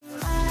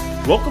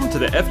Welcome to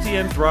the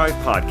FDN Thrive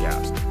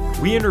podcast.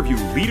 We interview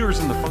leaders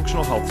in the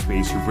functional health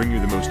space who bring you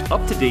the most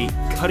up-to-date,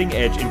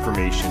 cutting-edge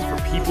information for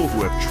people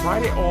who have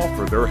tried it all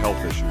for their health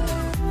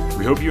issues.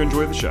 We hope you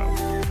enjoy the show.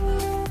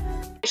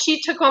 She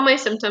took all my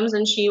symptoms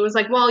and she was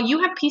like, well,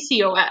 you have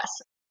PCOS.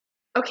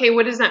 Okay,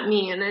 what does that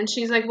mean? And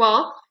she's like,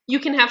 well, you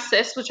can have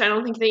cysts, which I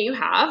don't think that you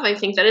have. I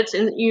think that it's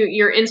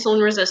your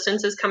insulin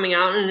resistance is coming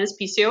out and it's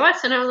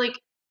PCOS. And I was like,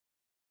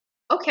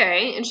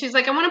 okay. And she's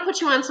like, I want to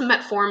put you on some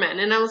metformin.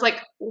 And I was like,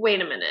 wait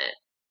a minute.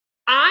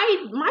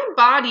 My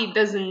body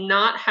does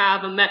not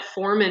have a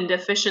metformin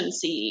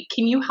deficiency.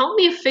 Can you help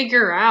me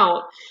figure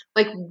out,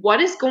 what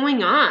is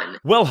going on?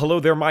 Well, hello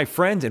there, my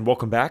friend, and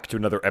welcome back to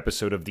another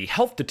episode of the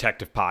Health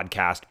Detective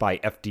Podcast by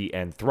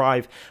FDN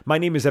Thrive. My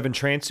name is Evan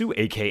Transu,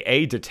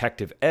 aka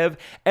Detective Ev,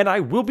 and I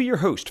will be your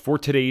host for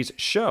today's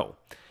show.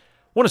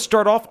 I want to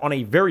start off on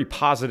a very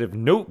positive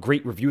note,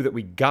 great review that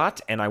we got,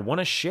 and I want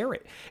to share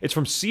it. It's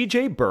from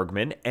CJ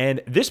Bergman,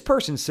 and this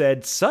person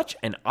said, such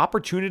an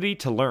opportunity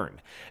to learn.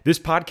 This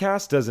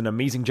podcast does an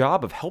amazing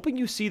job of helping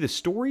you see the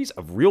stories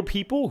of real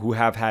people who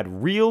have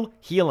had real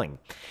healing.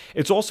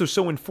 It's also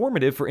so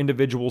informative for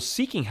individuals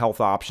seeking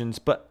health options,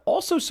 but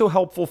also so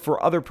helpful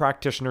for other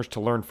practitioners to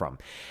learn from.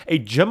 A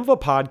gem of a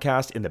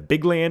podcast in the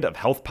big land of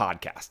health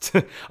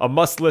podcasts. A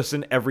must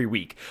listen every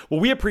week. Well,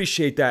 we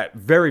appreciate that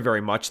very, very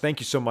much. Thank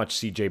you so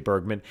much, CJ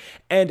Bergman.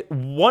 And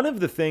one of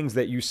the things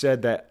that you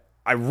said that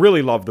I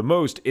really love the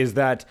most is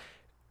that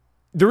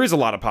there is a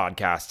lot of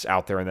podcasts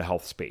out there in the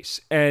health space.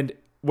 And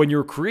when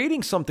you're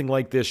creating something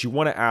like this, you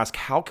want to ask,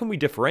 how can we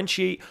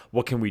differentiate?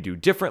 What can we do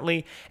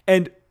differently?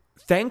 And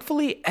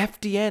thankfully,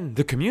 FDN,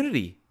 the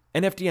community,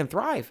 and FDN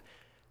Thrive,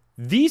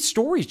 these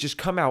stories just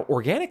come out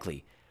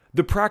organically.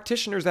 The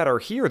practitioners that are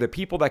here, the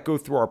people that go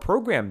through our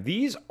program,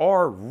 these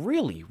are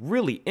really,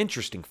 really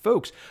interesting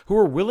folks who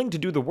are willing to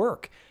do the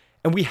work.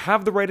 And we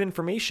have the right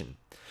information.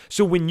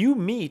 So when you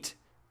meet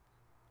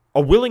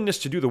a willingness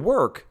to do the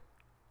work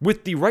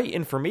with the right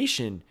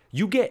information,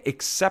 you get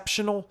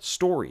exceptional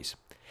stories.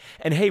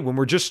 And hey, when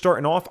we're just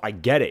starting off, I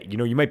get it.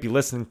 You might be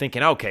listening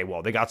thinking, okay,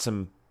 well, they got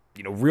some,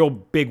 real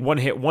big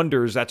one-hit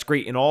wonders. That's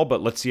great and all,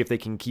 but let's see if they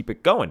can keep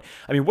it going.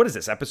 I mean, what is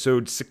this,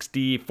 episode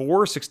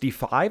 64,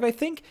 65, I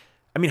think?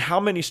 I mean, how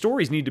many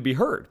stories need to be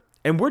heard?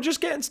 And we're just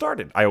getting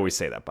started. I always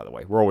say that, by the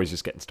way. We're always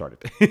just getting started.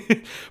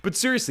 But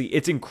seriously,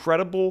 it's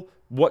incredible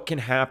what can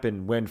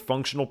happen when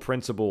functional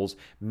principles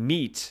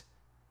meet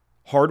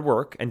hard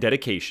work and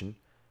dedication.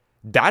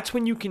 That's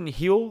when you can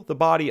heal the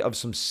body of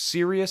some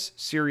serious,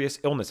 serious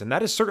illness. And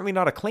that is certainly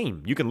not a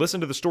claim. You can listen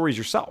to the stories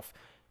yourself.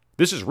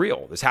 This is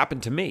real. This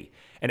happened to me.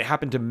 And it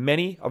happened to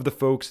many of the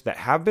folks that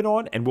have been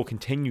on and will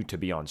continue to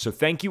be on. So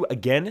thank you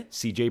again,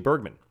 CJ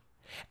Bergman.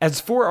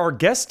 As for our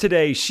guest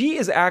today, she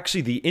is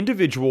actually the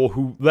individual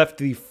who left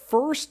the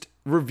first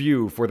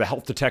review for the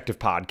Health Detective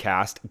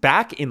podcast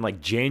back in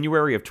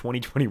January of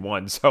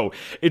 2021. So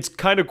it's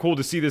kind of cool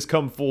to see this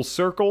come full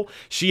circle.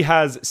 She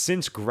has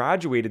since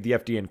graduated the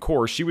FDN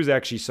course. She was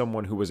actually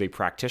someone who was a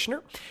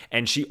practitioner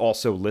and she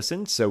also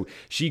listened. So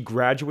she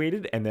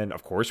graduated and then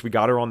of course we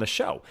got her on the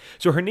show.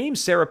 So her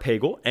name's Sara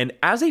Pagel, and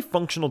as a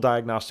functional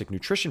diagnostic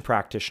nutrition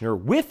practitioner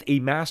with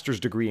a master's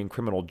degree in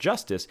criminal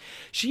justice,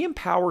 she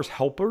empowers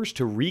helpers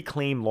to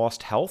reclaim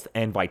lost health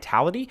and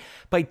vitality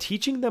by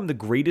teaching them the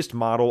greatest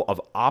model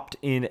of opt-in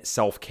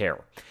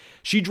self-care.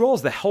 She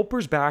draws the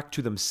helpers back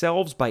to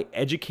themselves by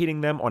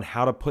educating them on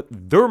how to put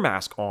their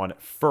mask on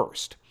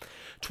first.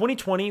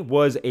 2020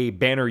 was a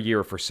banner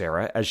year for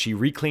Sara as she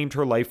reclaimed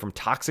her life from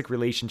toxic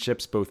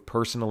relationships both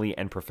personally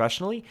and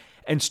professionally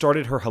and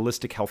started her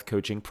holistic health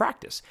coaching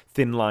practice,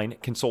 Thin Line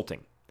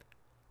Consulting.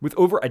 With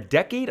over a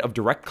decade of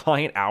direct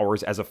client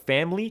hours as a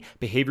family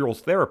behavioral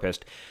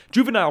therapist,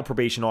 juvenile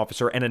probation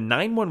officer, and a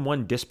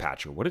 911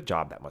 dispatcher, what a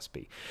job that must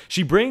be,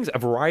 she brings a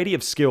variety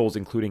of skills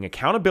including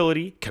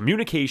accountability,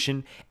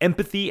 communication,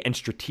 empathy, and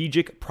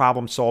strategic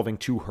problem solving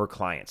to her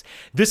clients.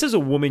 This is a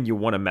woman you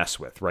want to mess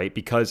with, right?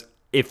 Because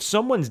if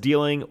someone's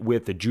dealing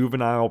with the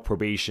juvenile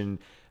probation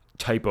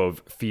type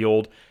of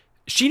field,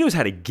 she knows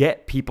how to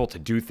get people to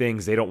do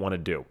things they don't want to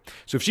do.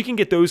 So if she can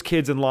get those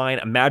kids in line,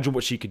 imagine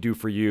what she could do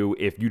for you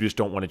if you just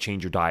don't want to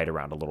change your diet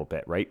around a little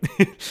bit, right?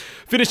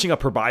 Finishing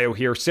up her bio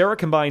here, Sara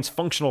combines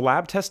functional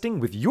lab testing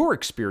with your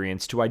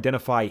experience to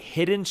identify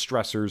hidden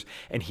stressors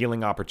and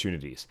healing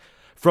opportunities.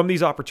 From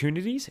these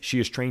opportunities, she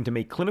is trained to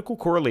make clinical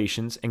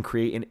correlations and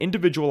create an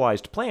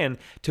individualized plan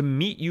to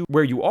meet you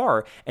where you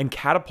are and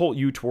catapult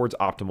you towards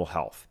optimal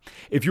health.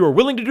 If you are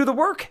willing to do the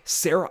work,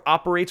 Sara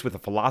operates with a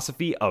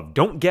philosophy of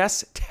don't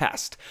guess,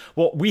 test.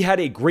 Well, we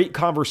had a great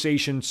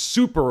conversation,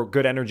 super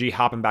good energy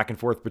hopping back and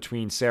forth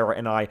between Sara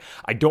and I.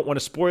 I don't want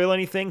to spoil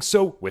anything,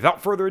 so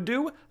without further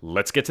ado,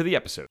 let's get to the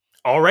episode.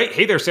 All right,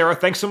 hey there, Sara.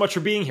 Thanks so much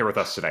for being here with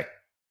us today.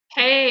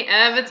 Hey,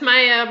 Ev, it's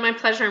my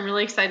pleasure. I'm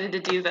really excited to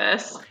do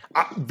this.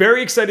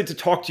 Very excited to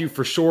talk to you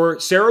for sure.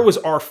 Sara was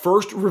our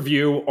first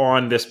review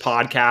on this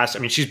podcast. I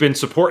mean, she's been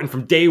supporting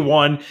from day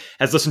one,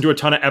 has listened to a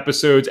ton of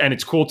episodes, and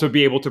it's cool to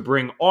be able to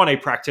bring on a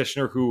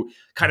practitioner who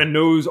kind of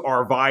knows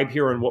our vibe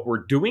here and what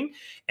we're doing,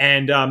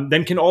 and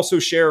then can also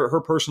share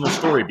her personal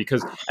story.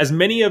 Because as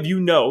many of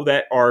you know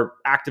that are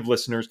active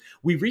listeners,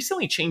 we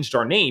recently changed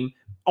our name.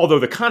 Although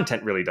the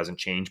content really doesn't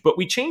change, but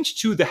we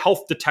changed to the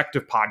Health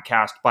Detective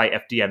Podcast by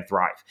FDN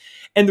Thrive.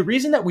 And the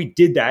reason that we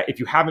did that, if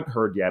you haven't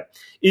heard yet,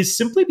 is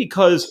simply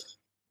because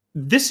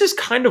this is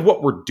kind of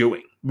what we're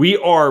doing. We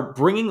are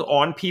bringing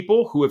on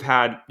people who have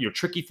had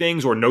tricky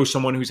things or know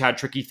someone who's had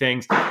tricky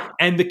things,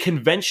 and the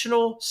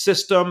conventional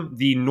system,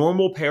 the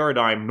normal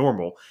paradigm,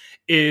 normal,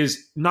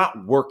 is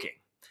not working.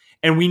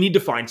 And we need to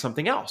find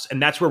something else.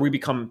 And that's where we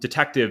become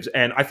detectives.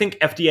 And I think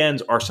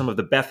FDNs are some of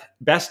the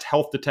best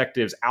health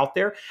detectives out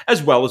there,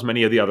 as well as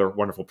many of the other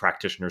wonderful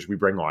practitioners we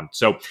bring on.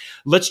 So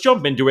let's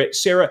jump into it.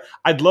 Sara,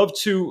 I'd love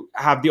to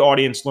have the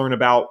audience learn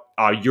about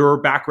your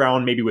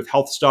background, maybe with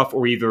health stuff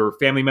or either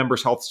family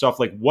members' health stuff.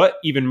 Like, what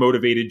even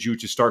motivated you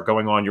to start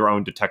going on your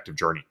own detective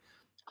journey?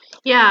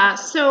 Yeah,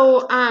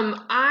 so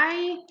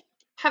I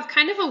have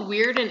kind of a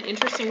weird and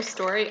interesting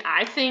story,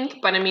 I think,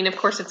 but I mean, of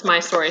course, it's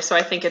my story, so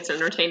I think it's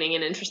entertaining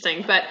and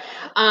interesting. But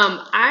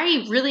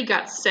I really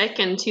got sick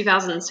in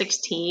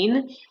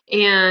 2016,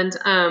 and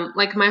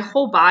like my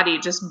whole body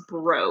just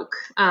broke.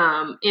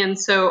 And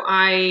so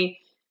I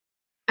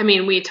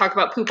mean, we talk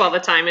about poop all the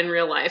time in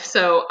real life.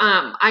 So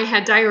I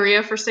had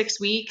diarrhea for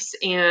 6 weeks,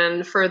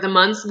 and for the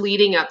months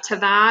leading up to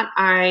that,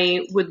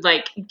 I would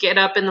like get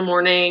up in the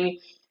morning,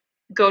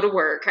 go to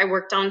work. I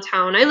work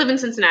downtown. I live in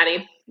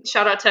Cincinnati.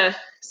 Shout out to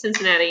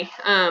Cincinnati.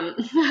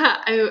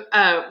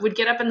 I would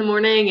get up in the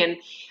morning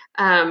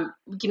and,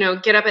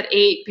 get up at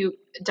 8, be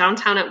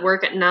downtown at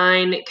work at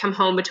 9, come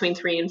home between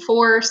 3 and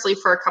 4, sleep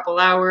for a couple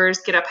hours,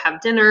 get up, have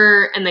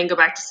dinner, and then go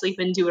back to sleep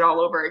and do it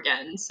all over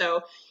again.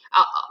 So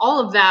all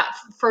of that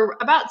for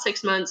about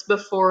 6 months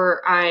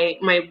before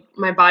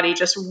my body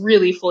just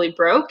really fully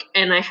broke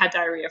and I had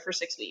diarrhea for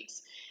 6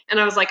 weeks. And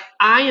I was like,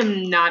 I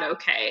am not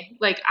okay.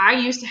 Like I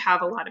used to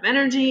have a lot of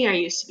energy. I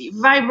used to be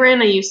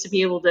vibrant. I used to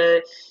be able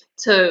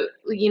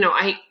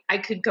I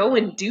could go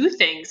and do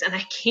things, and I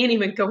can't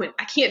even go in.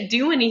 I can't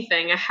do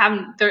anything.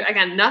 I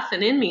got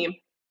nothing in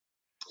me.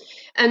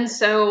 And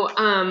so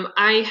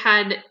I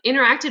had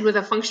interacted with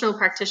a functional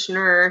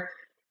practitioner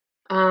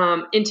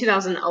in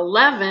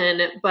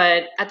 2011,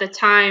 but at the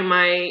time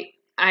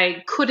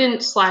I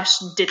couldn't slash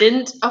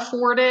didn't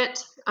afford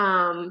it.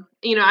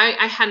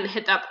 I hadn't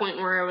hit that point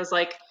where I was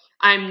like,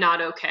 I'm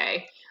not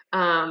okay.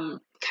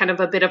 Kind of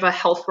a bit of a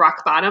health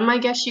rock bottom, I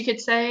guess you could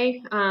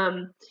say.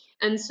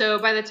 And so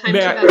by the time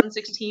May I,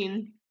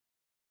 2016,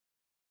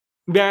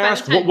 may I by the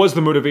ask, what time was the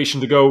motivation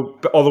to go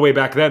all the way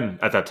back then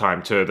at that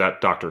time to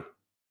that doctor?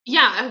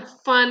 Yeah, a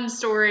fun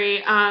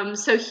story.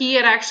 So he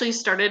had actually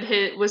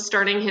was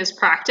starting his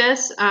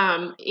practice,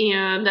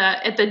 and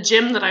at the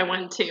gym that I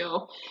went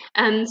to,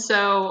 and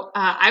so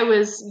I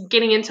was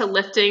getting into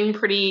lifting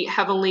pretty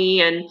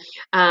heavily, and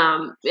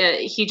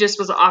he just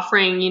was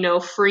offering,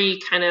 free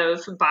kind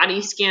of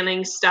body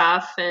scanning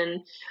stuff,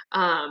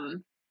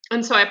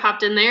 and so I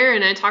popped in there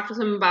and I talked with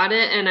him about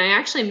it, and I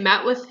actually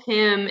met with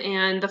him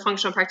and the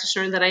functional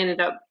practitioner that I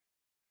ended up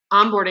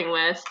onboarding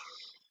with,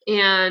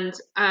 and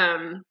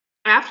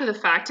after the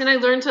fact, and I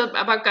learned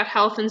about gut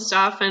health and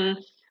stuff, and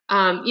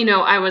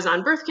I was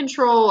on birth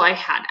control, I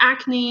had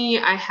acne,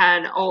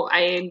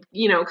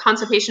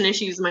 constipation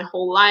issues my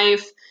whole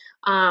life.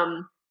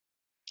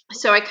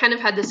 So I kind of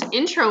had this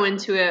intro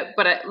into it,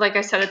 but like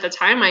I said at the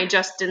time, I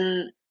just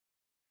didn't.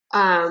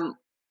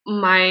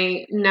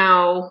 My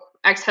now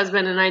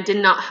ex-husband and I did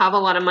not have a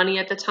lot of money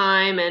at the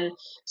time, and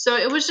so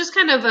it was just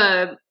kind of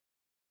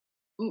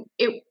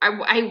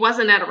I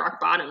wasn't at a rock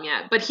bottom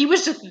yet, but he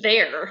was just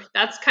there.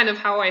 That's kind of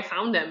how I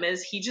found him,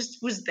 is he just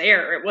was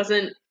there. It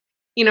wasn't,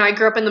 I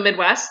grew up in the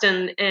Midwest,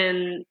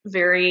 and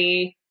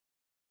very,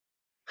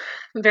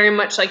 very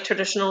much like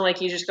traditional, like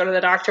you just go to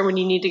the doctor when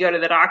you need to go to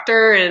the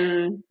doctor,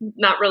 and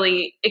not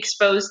really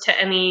exposed to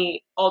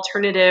any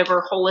alternative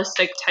or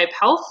holistic type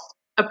health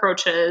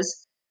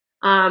approaches.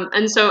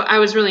 And so I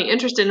was really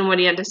interested in what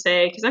he had to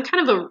say, because I'm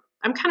kind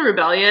of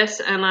rebellious,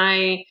 and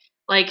I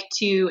like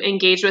to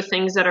engage with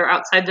things that are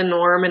outside the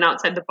norm and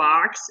outside the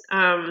box.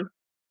 I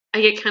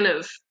get kind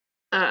of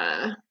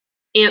uh,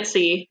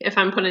 antsy if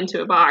I'm put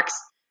into a box.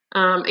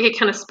 I get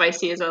kind of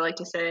spicy, as I like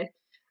to say.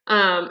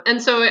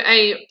 And so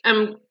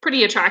I'm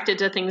pretty attracted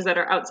to things that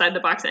are outside the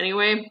box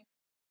anyway.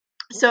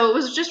 So it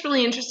was just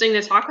really interesting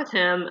to talk with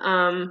him.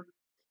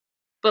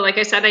 But like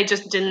I said, I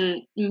just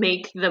didn't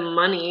make the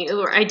money,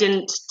 or I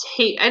didn't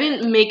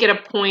make it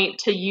a point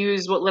to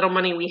use what little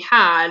money we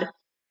had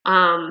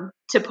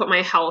to put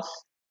my health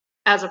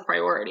as a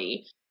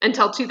priority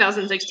until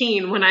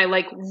 2016, when I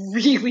like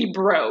really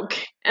broke.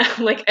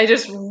 Like I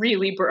just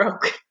really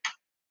broke.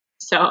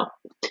 So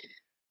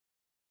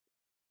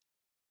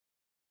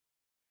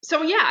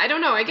yeah, I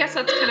don't know. I guess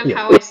that's kind of Yeah.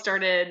 how I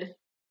started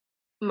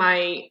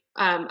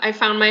I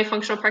found my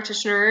functional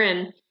practitioner,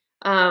 and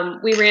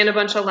we ran a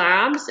bunch of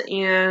labs,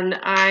 and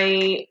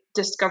I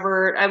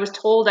was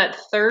told at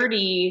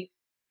 30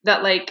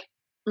 that like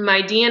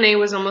my DNA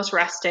was almost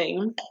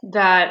resting,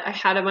 that I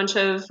had a bunch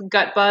of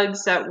gut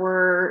bugs that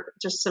were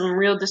just some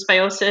real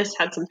dysbiosis,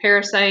 had some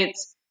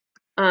parasites.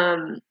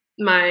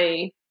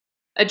 My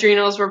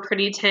adrenals were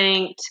pretty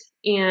tanked,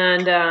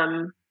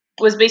 and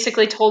was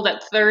basically told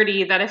at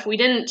 30 that if we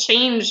didn't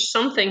change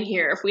something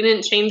here, if we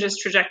didn't change this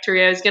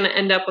trajectory, I was going to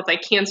end up with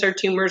like cancer,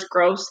 tumors,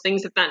 growths,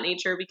 things of that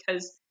nature,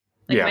 because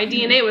like my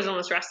DNA was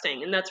almost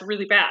resting, and that's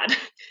really bad.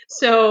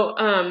 So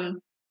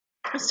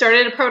I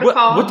started a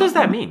protocol. What does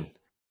that mean?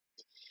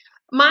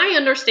 My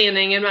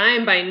understanding, and I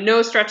am by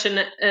no stretch an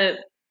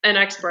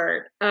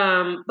expert,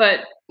 but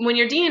when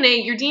your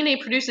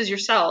DNA produces your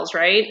cells,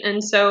 right?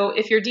 And so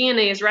if your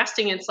DNA is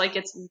resting, it's like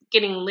it's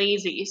getting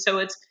lazy. So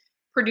it's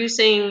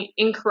producing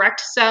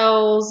incorrect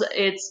cells.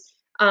 It's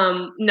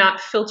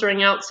not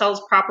filtering out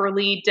cells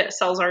properly.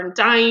 Cells aren't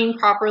dying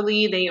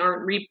properly. They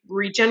aren't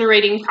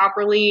regenerating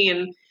properly.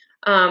 And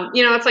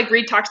it's like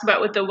Reed talks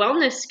about with the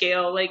wellness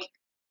scale, like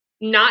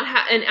not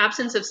an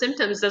absence of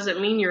symptoms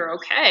doesn't mean you're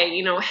okay.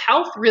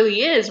 Health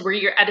really is where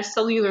you're at a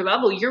cellular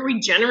level, you're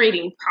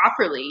regenerating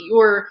properly,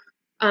 you're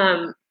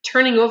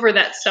turning over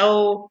that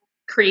cell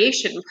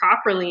creation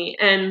properly.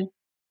 And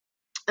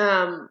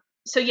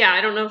so yeah, I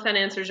don't know if that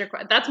answers your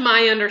question. That's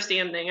my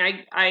understanding.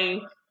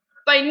 I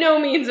by no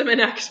means am an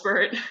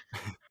expert.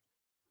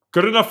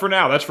 Good enough for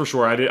now, that's for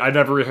sure. I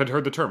never had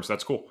heard the term, so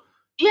that's cool.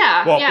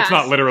 Yeah. Well, it's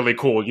not literally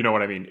cool, you know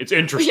what I mean? It's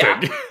interesting.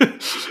 Yeah.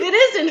 It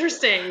is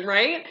interesting,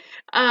 right?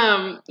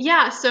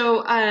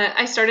 So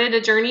I started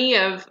a journey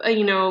of,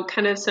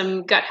 kind of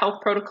some gut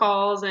health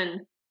protocols,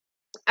 and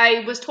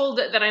I was told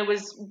that I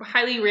was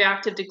highly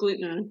reactive to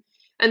gluten.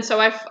 And so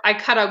I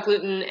cut out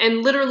gluten,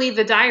 and literally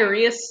the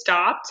diarrhea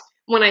stopped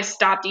when I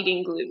stopped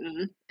eating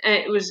gluten. And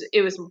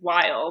it was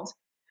wild.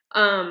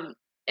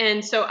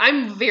 And so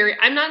I'm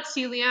not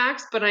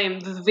celiac, but I am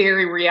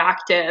very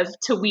reactive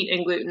to wheat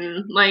and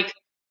gluten. Like,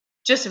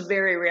 just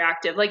very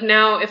reactive. Like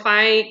now, if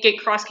I get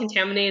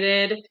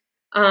cross-contaminated,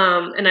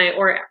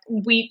 or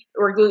wheat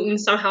or gluten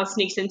somehow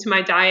sneaks into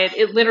my diet,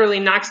 it literally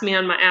knocks me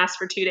on my ass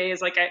for 2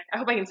 days. Like I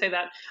hope I can say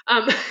that.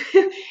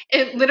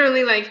 It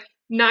literally like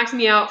knocks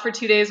me out for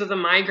 2 days with a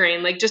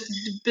migraine, like just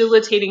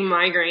debilitating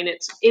migraine.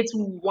 It's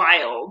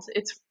wild.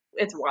 It's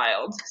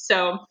wild.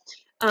 So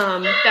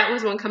that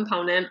was one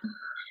component.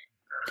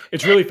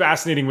 It's really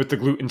fascinating with the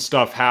gluten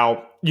stuff,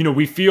 how,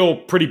 we feel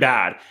pretty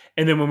bad.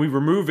 And then when we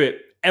remove it,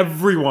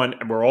 everyone,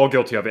 and we're all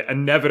guilty of it,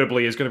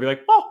 inevitably is going to be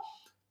like, oh,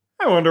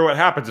 I wonder what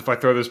happens if I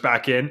throw this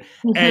back in.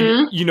 Mm-hmm.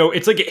 And,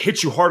 it's like it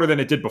hits you harder than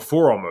it did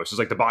before almost. It's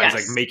like the body's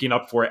like making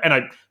up for it. And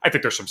I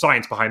think there's some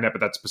science behind that,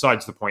 but that's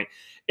besides the point.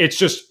 It's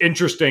just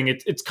interesting.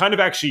 It's kind of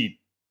actually,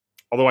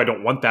 although I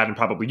don't want that, and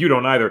probably you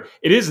don't either,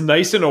 it is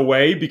nice in a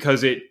way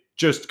because it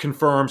just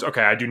confirms,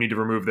 okay, I do need to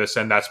remove this,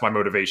 and that's my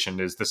motivation,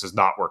 is this is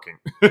not working.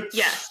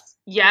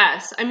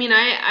 Yes. I mean,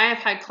 I have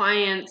had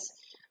clients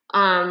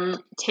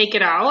take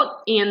it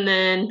out and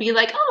then be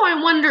like, oh,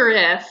 I wonder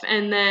if,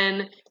 and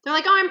then they're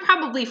like, oh, I'm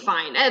probably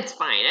fine. It's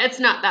fine. It's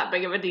not that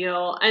big of a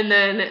deal. And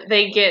then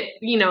they get,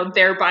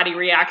 their body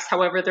reacts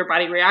however their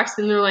body reacts,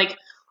 and they're like,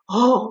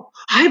 oh,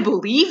 I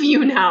believe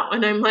you now.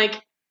 And I'm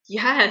like,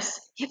 yes,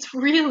 it's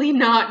really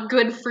not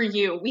good for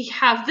you. We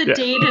have the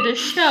data to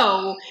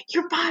show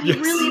your body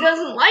really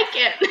doesn't like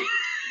it.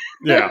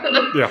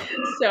 Yeah.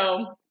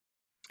 So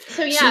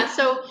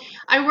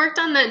I worked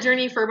on that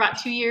journey for about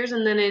 2 years,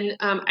 and then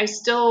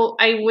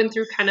I went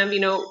through kind of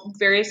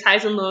various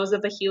highs and lows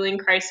of a healing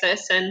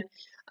crisis, and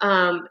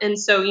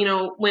so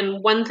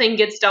when one thing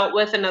gets dealt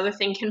with, another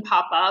thing can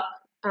pop up,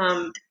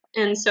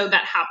 and so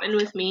that happened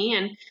with me.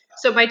 And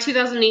so by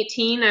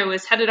 2018, I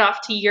was headed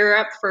off to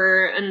Europe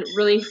for a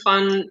really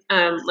fun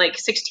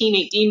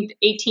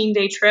 18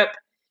 day trip.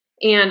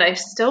 And I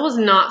still was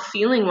not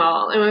feeling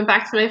well. I went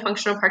back to my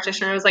functional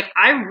practitioner. I was like,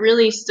 I'm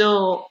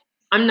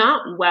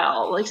not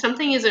well. Like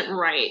something isn't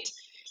right.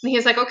 And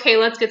he's like, okay,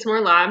 let's get some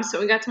more labs. So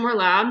we got some more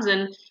labs,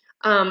 and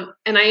I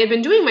had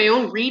been doing my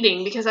own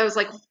reading because I was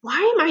like,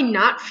 why am I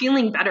not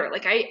feeling better?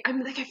 Like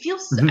I'm like, I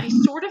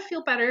sort of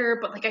feel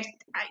better, but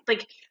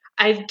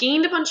I've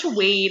gained a bunch of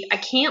weight. I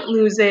can't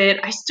lose it.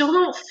 I still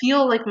don't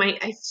feel like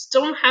I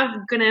still don't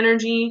have good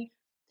energy.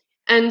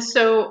 And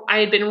so I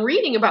had been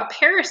reading about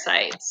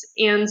parasites.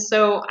 And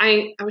so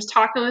I was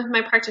talking with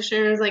my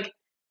practitioner, and I was like,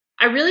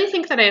 I really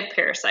think that I have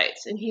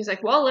parasites. And he's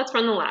like, well, let's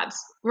run the labs.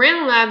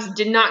 Ran the labs,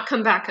 did not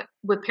come back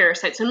with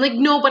parasites. I'm like,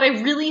 no, but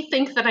I really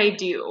think that I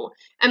do.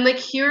 I'm like,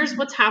 here's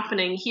what's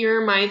happening.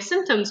 Here are my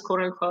symptoms,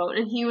 quote unquote.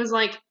 And he was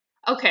like,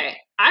 okay,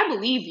 I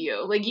believe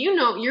you. Like,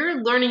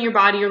 you're learning your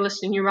body, you're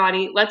listening to your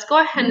body. Let's go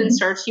ahead and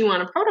start you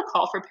on a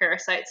protocol for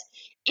parasites.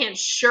 And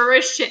sure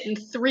as shit, in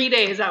 3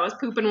 days, I was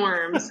pooping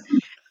worms.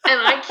 And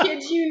I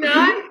kid you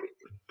not,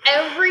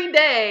 every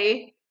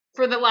day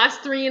for the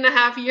last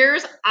 3.5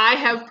 years, I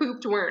have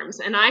pooped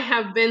worms, and I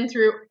have been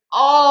through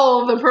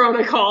all the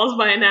protocols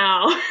by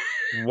now.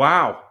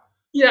 Wow.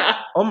 Yeah.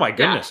 Oh my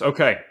goodness. Yeah.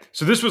 Okay.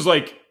 So this was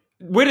like,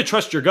 way to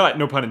trust your gut,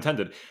 no pun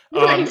intended.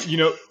 Right.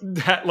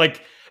 That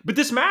like, But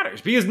this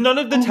matters because none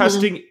of the Mm-hmm.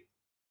 testing,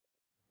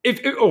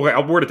 okay,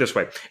 I'll word it this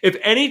way. If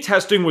any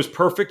testing was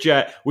perfect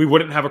yet, we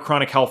wouldn't have a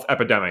chronic health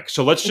epidemic.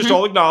 So let's just Mm-hmm.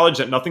 all acknowledge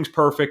that nothing's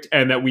perfect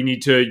and that we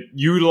need to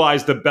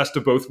utilize the best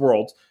of both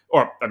worlds.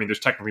 Or, I mean, there's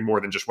technically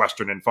more than just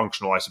Western and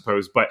functional, I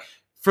suppose. But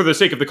for the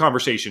sake of the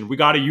conversation, we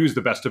got to use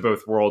the best of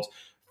both worlds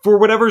for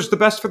whatever's the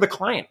best for the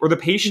client or the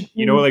patient.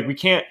 Mm-hmm. Like we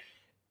can't,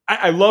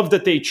 I love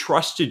that they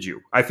trusted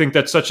you. I think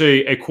that's such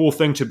a cool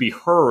thing to be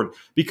heard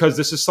because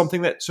this is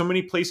something that so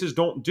many places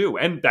don't do.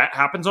 And that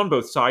happens on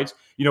both sides.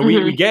 We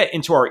Mm-hmm. get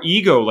into our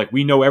ego, like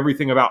we know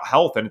everything about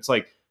health. And it's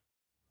like,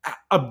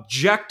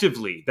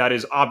 objectively, that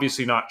is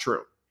obviously not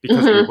true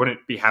because we Mm-hmm.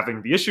 wouldn't be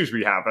having the issues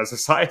we have as a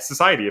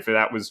society if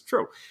that was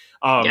true.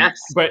 Yes.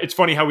 But it's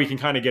funny how we can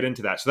kind of get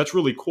into that. So that's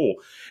really cool.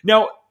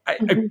 Now,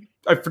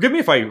 Mm-hmm. forgive me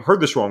if I heard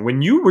this wrong.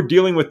 When you were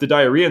dealing with the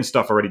diarrhea and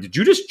stuff already, did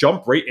you just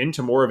jump right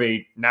into more of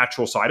a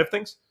natural side of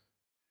things?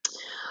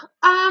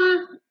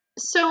 Um,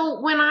 so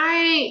when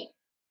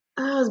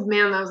oh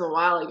man, that was a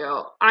while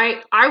ago.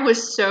 I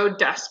was so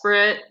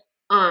desperate.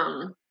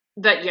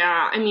 That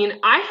yeah, I mean,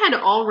 I had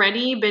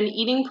already been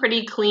eating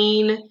pretty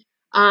clean.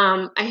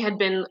 I had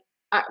been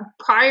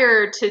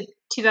prior to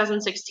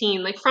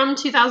 2016, like from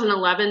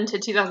 2011 to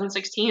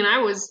 2016, I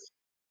was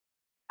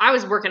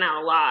working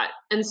out a lot,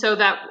 and so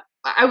that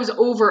I was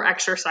over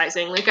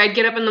exercising. Like I'd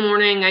get up in the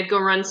morning, I'd go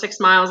run 6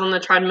 miles on the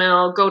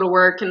treadmill, go to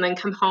work, and then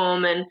come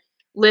home and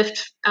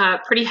lift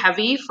pretty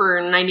heavy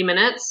for 90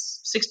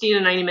 minutes, 60 to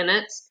 90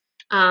 minutes.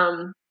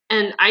 And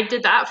I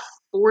did that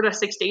 4 to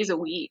 6 days a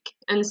week.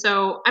 And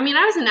so, I mean,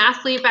 I was an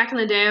athlete back in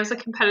the day. I was a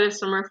competitive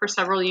swimmer for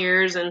several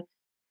years,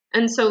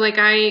 and so like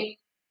I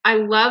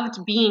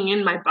loved being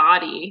in my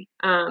body.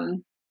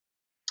 And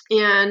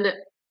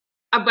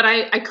but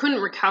I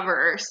couldn't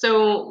recover.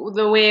 So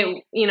the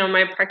way,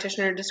 my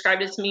practitioner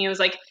described it to me, it was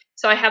like,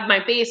 so I have my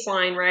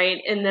baseline, right?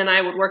 And then I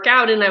would work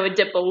out and I would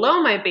dip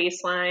below my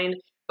baseline,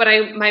 but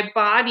my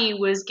body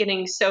was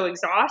getting so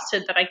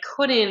exhausted that I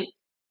couldn't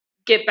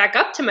get back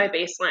up to my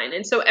baseline.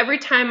 And so every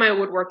time I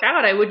would work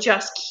out, I would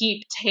just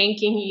keep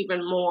tanking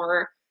even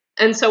more.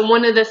 And so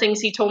one of the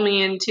things he told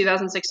me in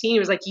 2016, he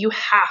was like, you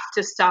have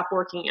to stop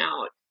working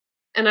out.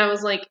 And I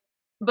was like,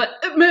 but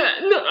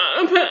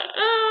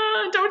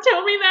don't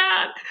tell me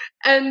that.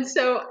 And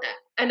so,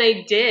 and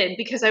I did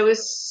because I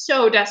was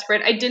so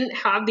desperate. I didn't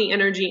have the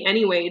energy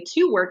anyway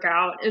to work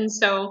out. And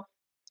so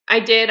I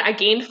did. I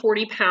gained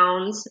 40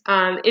 pounds.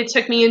 It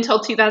took me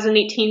until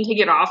 2018 to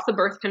get off the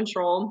birth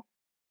control,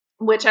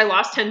 which I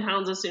lost 10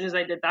 pounds as soon as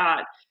I did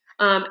that.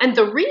 And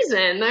the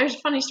reason, there's a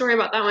funny story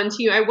about that one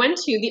too. I went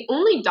to the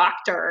only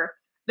doctor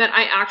that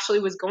I actually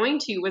was going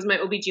to was my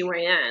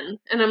OBGYN.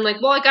 And I'm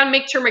like, well, I got to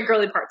make sure my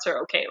girly parts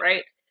are okay,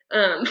 right?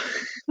 Um,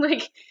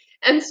 like,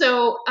 and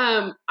so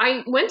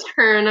I went to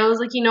her and I was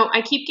like,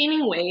 I keep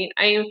gaining weight.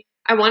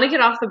 I want to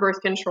get off the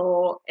birth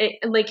control.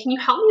 Like, can you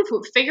help me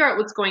figure out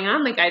what's going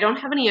on? Like, I don't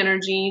have any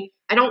energy.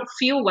 I don't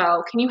feel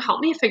well. Can you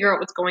help me figure out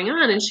what's going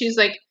on? And she's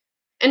like,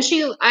 and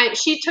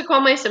she took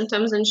all my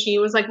symptoms and she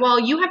was like, well,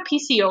 you have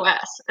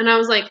PCOS. And I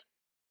was like,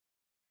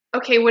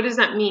 okay, what does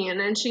that mean?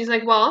 And she's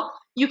like, well,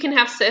 you can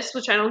have cysts,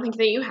 which I don't think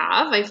that you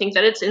have. I think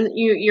that it's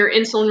your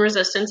insulin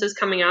resistance is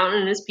coming out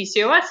and it's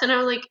PCOS. And I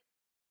was like,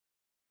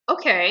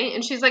 okay.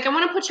 And she's like, I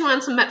want to put you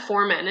on some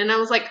metformin. And I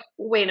was like,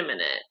 wait a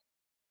minute.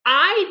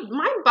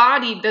 My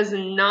body does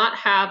not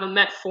have a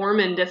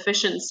metformin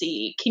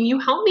deficiency. Can you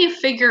help me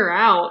figure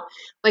out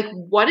like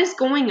what is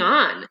going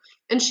on?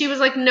 And she was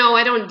like, no,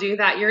 I don't do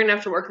that. You're going to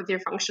have to work with your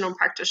functional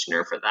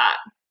practitioner for that.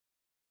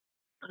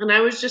 And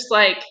I was just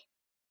like,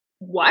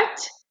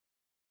 what?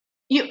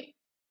 You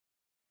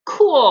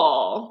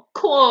cool.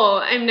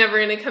 I'm never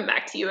going to come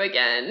back to you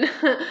again.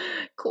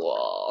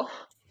 Cool.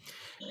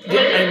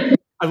 Yeah, and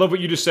I love what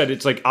you just said.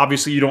 It's like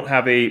obviously you don't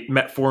have a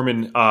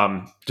metformin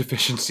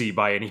deficiency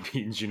by any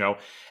means.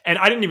 And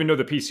I didn't even know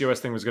the PCOS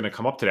thing was going to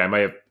come up today. I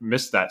might have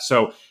missed that.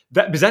 So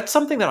because that's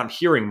something that I'm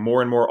hearing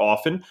more and more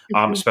often,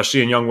 Mhm.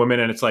 especially in young women.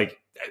 And it's like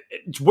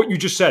it's what you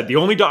just said. The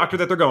only doctor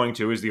that they're going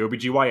to is the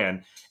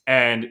OBGYN,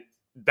 and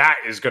that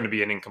is going to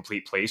be an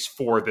incomplete place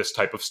for this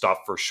type of stuff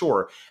for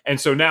sure. And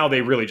so now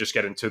they really just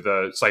get into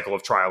the cycle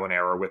of trial and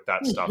error with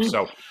that stuff. Mhm.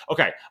 So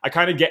okay, I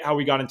kind of get how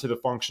we got into the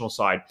functional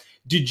side.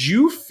 Did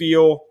you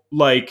feel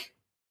like,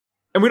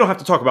 and we don't have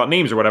to talk about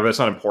names or whatever, that's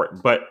not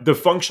important, but the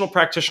functional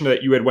practitioner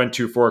that you had went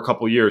to for a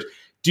couple of years,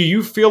 do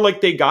you feel like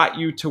they got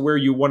you to where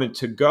you wanted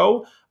to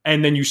go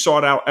and then you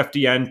sought out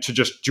FDN to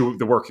just do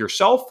the work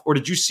yourself, or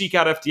did you seek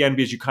out FDN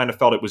because you kind of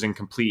felt it was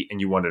incomplete and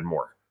you wanted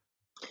more?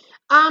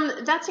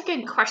 That's a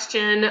good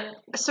question.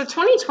 So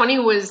 2020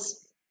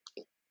 was,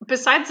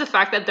 besides the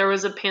fact that there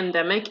was a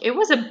pandemic, it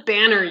was a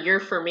banner year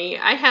for me.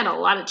 I had a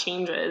lot of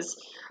changes.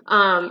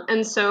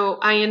 And so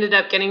I ended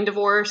up getting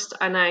divorced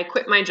and I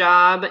quit my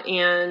job,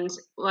 and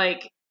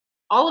like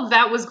all of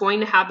that was going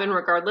to happen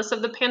regardless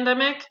of the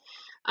pandemic.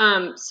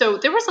 So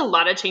there was a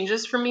lot of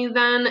changes for me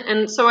then.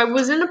 And so I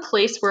was in a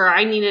place where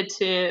I needed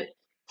to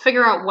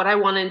figure out what I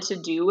wanted to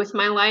do with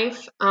my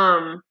life.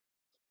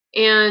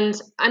 And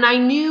I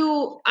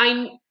knew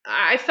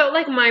I felt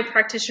like my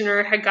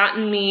practitioner had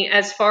gotten me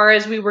as far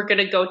as we were going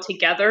to go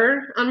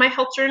together on my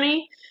health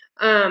journey.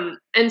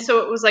 And so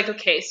it was like,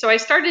 okay, so I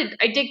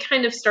did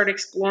kind of start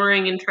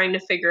exploring and trying to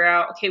figure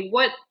out, okay,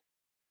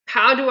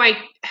 how do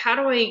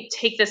I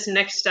take this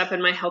next step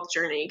in my health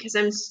journey? Because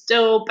I'm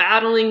still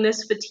battling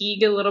this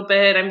fatigue a little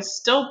bit. I'm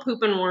still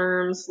pooping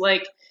worms.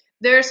 Like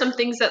there are some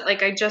things that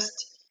like I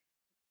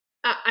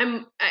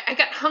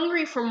got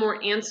hungry for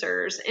more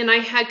answers, and I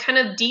had kind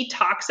of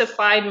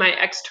detoxified my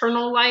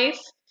external life.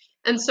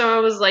 And so I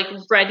was like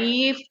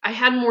ready. I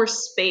had more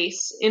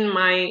space in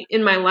my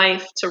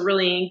life to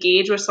really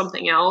engage with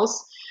something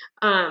else.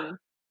 Um,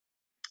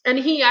 and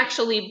he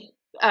actually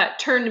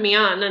turned me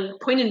on and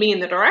pointed me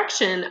in the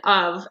direction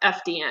of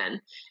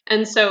FDN.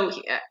 And so,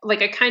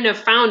 like, I kind of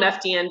found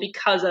FDN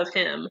because of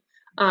him,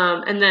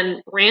 and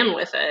then ran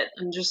with it,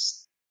 and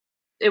just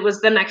it was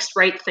the next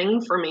right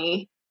thing for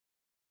me.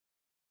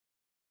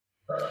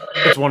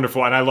 That's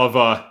wonderful, and I love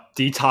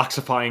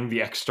detoxifying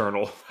the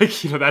external.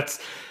 Like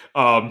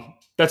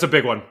that's a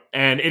big one,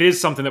 and it is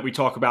something that we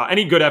talk about.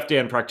 Any good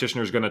FDN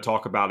practitioner is going to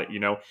talk about it.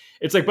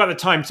 It's like by the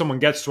time someone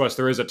gets to us,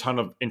 there is a ton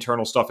of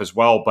internal stuff as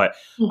well. But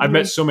I've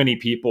met Mm-hmm. so many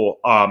people.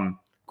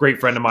 Great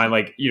friend of mine,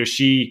 like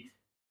she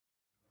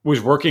was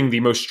working the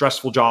most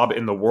stressful job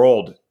in the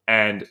world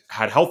and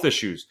had health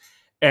issues.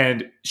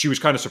 And she was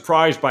kind of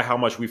surprised by how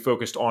much we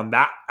focused on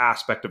that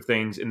aspect of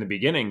things in the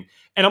beginning.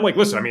 And I'm like,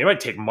 listen, I Mm-hmm. mean, it might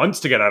take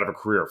months to get out of a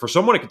career. For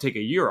someone, it could take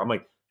a year. I'm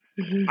like,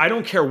 Mm-hmm. I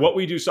don't care what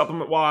we do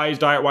supplement wise,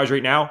 diet wise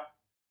right now.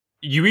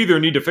 You either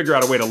need to figure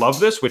out a way to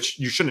love this, which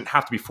you shouldn't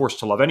have to be forced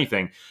to love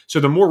anything. So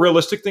the more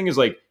realistic thing is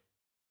like,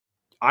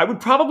 I would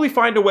probably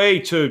find a way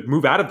to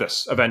move out of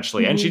this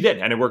eventually. And she Mm-hmm. did,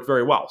 and it worked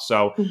very well.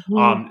 So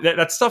Mm-hmm.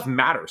 that stuff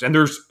matters. And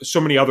there's so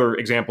many other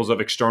examples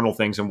of external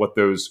things and what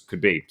those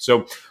could be.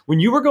 So when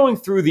you were going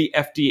through the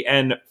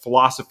FDN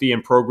philosophy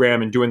and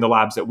program and doing the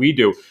labs that we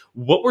do,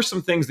 what were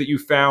some things that you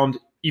found,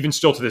 even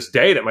still to this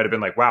day, that might have been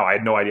like, wow, I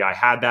had no idea I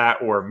had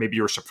that, or maybe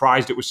you were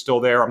surprised it was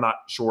still there? I'm not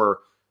sure,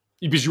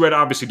 because you had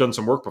obviously done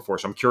some work before.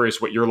 So I'm curious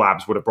what your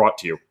labs would have brought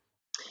to you.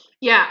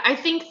 Yeah, I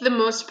think the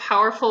most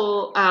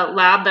powerful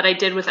lab that I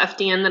did with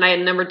FDN that I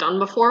had never done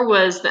before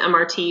was the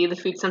MRT, the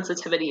food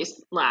sensitivities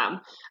lab.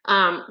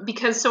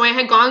 Because so I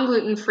had gone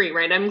gluten free,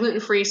 right? I'm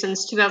gluten free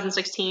since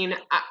 2016.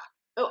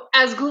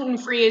 As gluten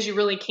free as you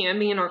really can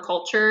be in our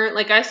culture.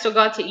 Like I still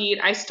got to eat,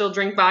 I still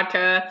drink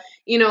vodka.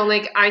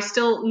 Like I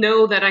still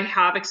know that I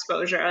have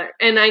exposure,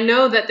 and I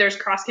know that there's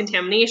cross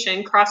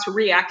contamination, cross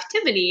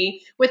reactivity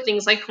with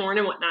things like corn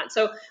and whatnot.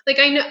 So like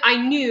I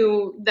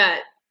knew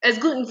that as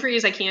gluten free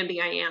as I can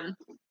be, I am.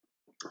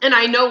 And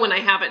I know when I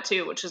have it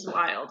too, which is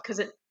wild because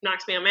it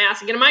knocks me on my ass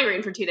and get a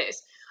migraine for 2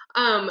 days.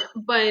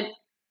 But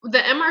the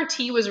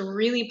MRT was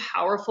really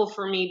powerful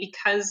for me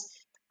because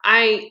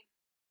I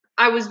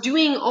I was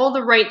doing all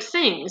the right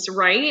things,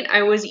 right?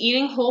 I was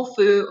eating whole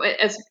food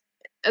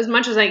as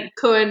much as I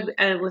could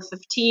with the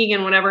fatigue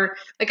and whatever.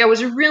 Like I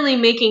was really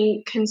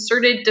making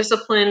concerted,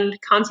 disciplined,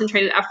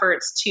 concentrated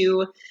efforts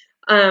to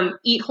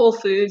eat whole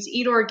foods,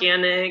 eat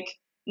organic,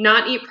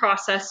 not eat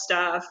processed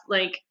stuff,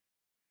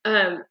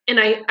 and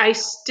I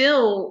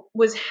still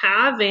was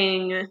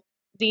having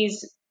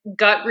these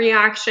gut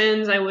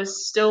reactions. I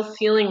was still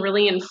feeling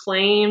really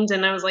inflamed,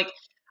 and I was like,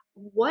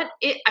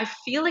 I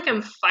feel like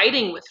I'm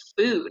fighting with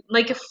food.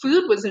 Like if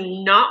food was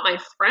not my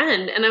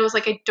friend, and I was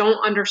like, I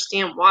don't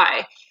understand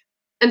why.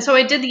 And so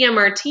I did the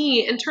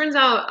MRT, and turns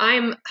out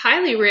I'm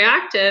highly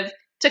reactive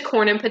to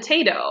corn and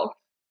potato.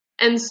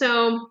 And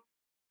so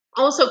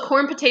also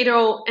corn,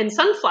 potato, and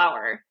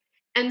sunflower.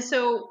 And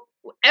so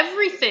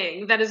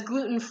everything that is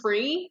gluten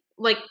free,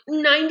 like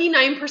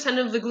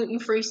 99% of the gluten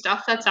free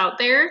stuff that's out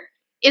there,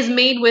 is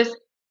made with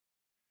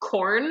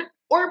corn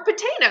or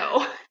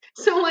potato.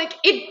 So, like,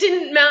 it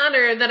didn't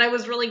matter that I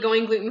was really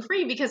going gluten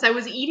free because I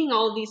was eating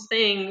all of these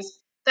things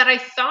that I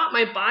thought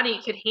my body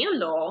could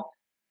handle.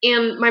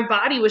 And my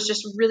body was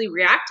just really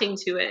reacting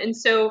to it. And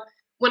so,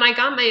 when I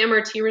got my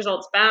MRT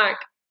results back,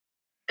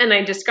 and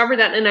I discovered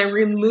that and I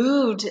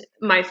removed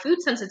my food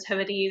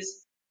sensitivities,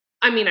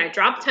 I mean, I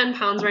dropped 10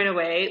 pounds right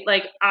away.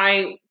 Like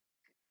I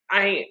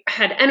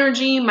had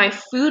energy, my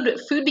food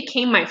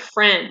became my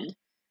friend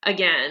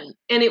again.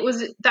 And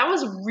that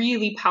was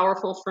really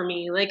powerful for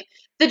me. Like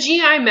the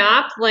GI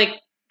map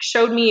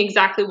showed me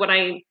exactly what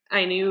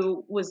I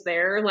knew was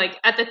there. Like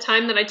at the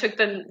time that I took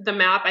the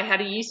map, I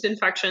had a yeast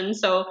infection.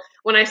 So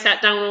when I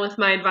sat down with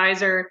my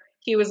advisor,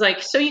 he was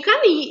like, "So you kind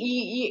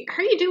of,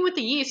 how are you doing with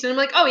the yeast?" And I'm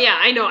like, "Oh yeah,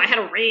 I know. I had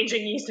a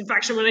raging yeast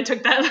infection when I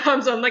took that."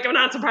 So I'm like, I'm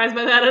not surprised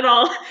by that at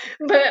all.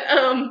 But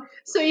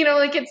so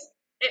like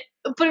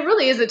but it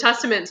really is a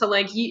testament to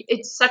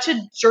it's such a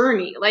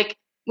journey. Like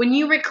when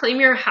you reclaim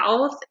your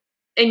health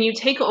and you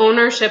take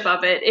ownership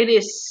of it, it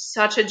is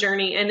such a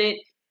journey, and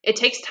it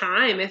takes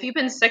time. If you've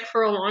been sick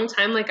for a long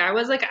time, like I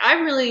was, like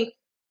I really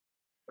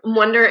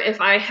wonder if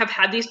I have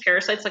had these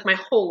parasites like my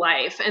whole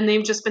life and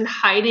they've just been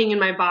hiding in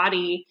my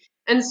body.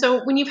 And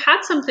so when you've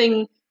had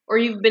something or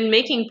you've been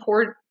making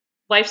poor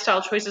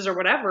lifestyle choices or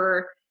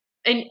whatever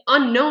and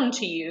unknown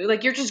to you,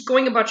 like you're just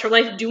going about your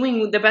life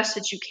doing the best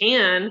that you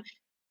can,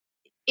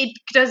 it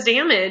does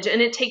damage,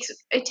 and it takes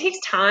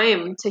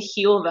time to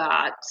heal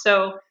that.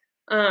 So,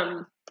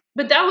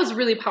 but that was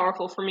really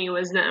powerful for me,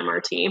 was the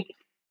MRT.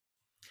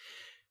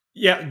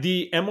 Yeah,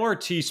 the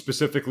MRT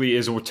specifically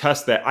is a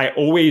test that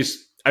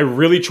I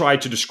really try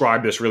to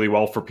describe this really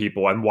well for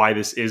people and why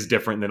this is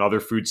different than other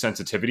food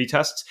sensitivity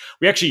tests.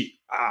 We actually,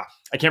 I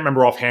can't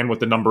remember offhand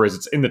what the number is.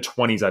 It's in the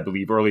 20s, I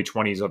believe, early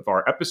 20s of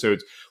our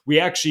episodes. We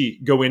actually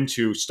go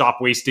into Stop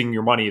Wasting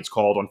Your Money, it's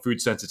called, on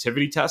food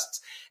sensitivity tests.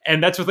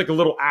 And that's with like a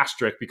little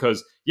asterisk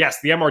because, yes,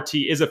 the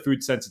MRT is a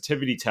food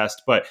sensitivity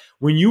test. But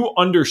when you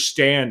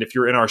understand, if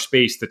you're in our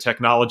space, the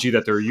technology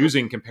that they're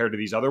using compared to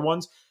these other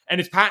ones, and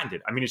it's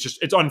patented. I mean,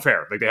 it's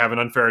unfair. Like, they have an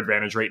unfair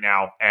advantage right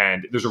now,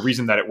 and there's a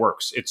reason that it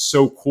works. It's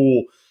so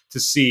cool to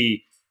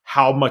see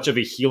how much of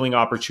a healing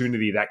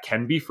opportunity that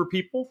can be for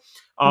people.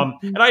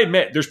 Mm-hmm. And I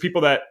admit there's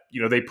people that,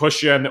 they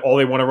push you and all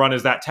they want to run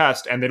is that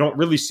test, and they don't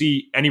really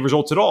see any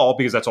results at all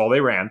because that's all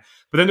they ran.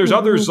 But then there's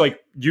others like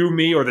you,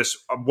 me, or this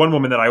one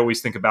woman that I always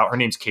think about. Her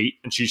name's Kate,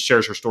 and she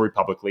shares her story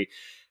publicly.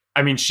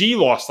 I mean, she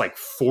lost like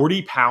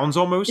 40 pounds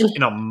almost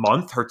in a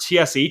month. Her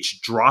TSH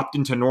dropped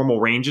into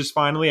normal ranges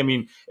finally. I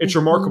mean, it's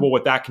remarkable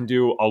what that can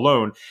do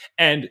alone.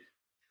 And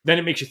then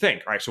it makes you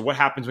think, all right, so what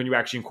happens when you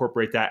actually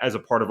incorporate that as a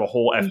part of a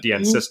whole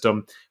FDN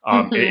system?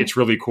 It's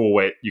really cool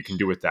what you can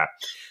do with that.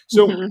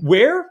 So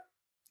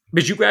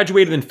because you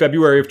graduated in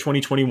February of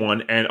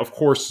 2021, and of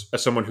course,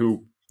 as someone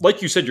who,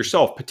 like you said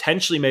yourself,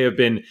 potentially may have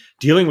been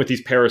dealing with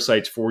these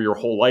parasites for your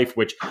whole life,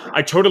 which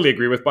I totally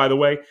agree with, by the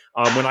way.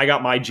 When I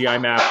got my GI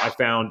map, I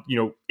found,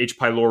 H.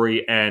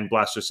 pylori and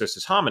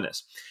Blastocystis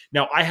hominis.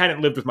 Now, I hadn't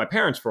lived with my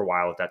parents for a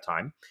while at that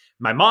time.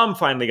 My mom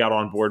finally got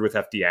on board with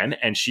FDN,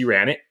 and she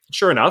ran it.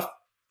 Sure enough,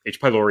 H.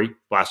 pylori,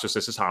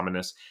 Blastocystis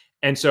hominis.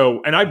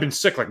 And I've been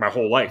sick like my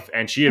whole life,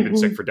 and she had been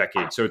sick for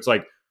decades. So it's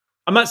like,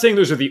 I'm not saying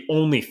those are the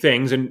only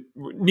things, and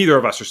neither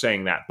of us are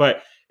saying that,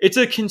 but it's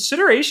a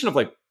consideration of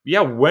like,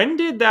 yeah, when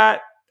did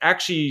that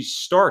actually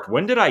start?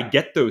 When did I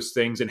get those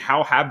things, and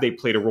how have they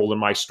played a role in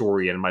my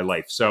story and in my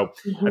life? So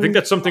I think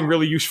that's something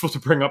really useful to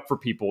bring up for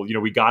people.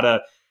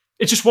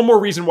 It's just one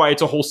more reason why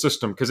it's a whole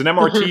system, because an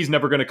MRT is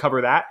never going to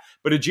cover that,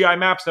 but a GI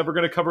map's never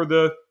going to cover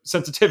the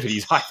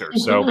sensitivities either.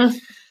 So,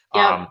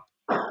 Yeah.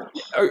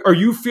 are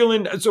you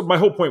feeling, so my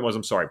whole point was,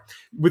 I'm sorry,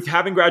 with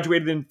having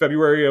graduated in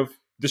February of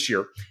this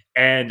year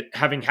and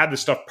having had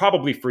this stuff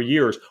probably for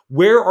years,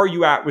 where are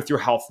you at with your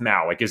health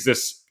now? Like, is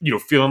this,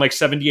 feeling like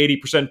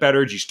 70-80%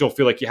 better? Do you still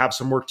feel like you have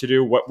some work to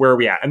do? Where are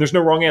we at? And there's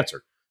no wrong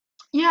answer.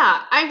 Yeah,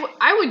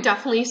 I would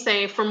definitely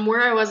say from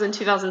where I was in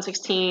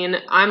 2016,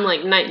 I'm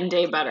like night and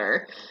day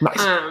better. Nice.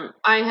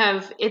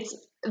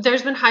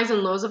 There's been highs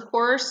and lows, of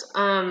course.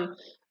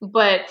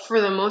 But for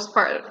the most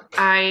part,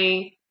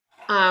 I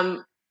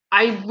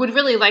would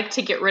really like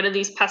to get rid of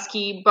these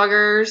pesky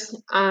buggers.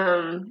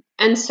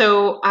 And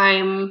so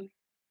I'm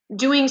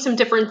doing some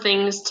different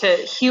things to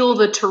heal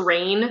the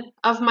terrain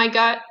of my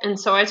gut. And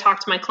so I talk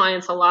to my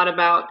clients a lot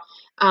about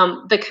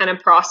the kind of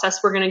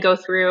process we're going to go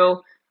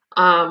through.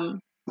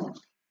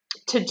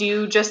 To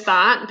do just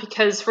that,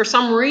 because for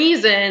some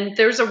reason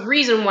there's a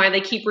reason why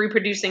they keep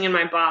reproducing in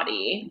my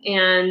body,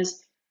 and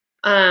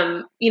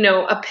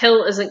a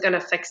pill isn't going to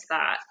fix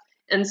that.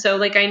 And so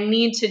like I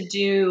need to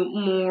do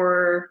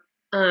more,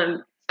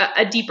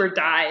 a deeper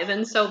dive.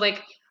 And so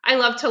like I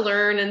love to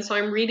learn, and so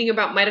I'm reading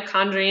about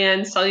mitochondria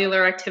and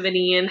cellular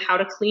activity and how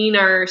to clean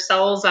our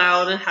cells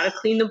out and how to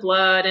clean the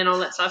blood and all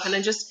that stuff. And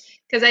I just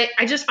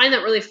find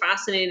that really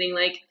fascinating.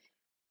 Like,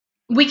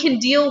 we can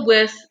deal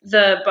with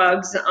the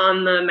bugs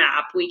on the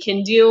map. We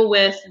can deal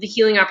with the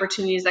healing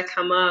opportunities that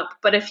come up.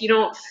 But if you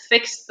don't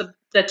fix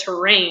the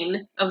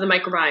terrain of the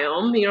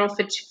microbiome, you don't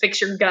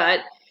fix your gut,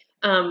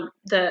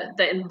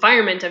 the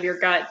environment of your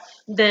gut,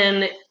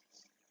 then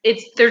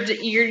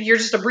you're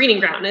just a breeding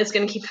ground, and it's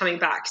going to keep coming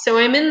back. So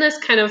I'm in this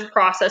kind of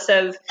process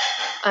of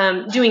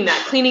doing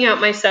that, cleaning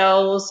out my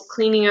cells,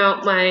 cleaning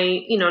out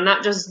my,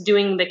 not just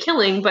doing the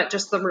killing, but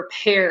just the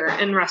repair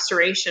and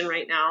restoration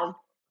right now.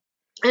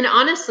 And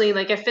honestly,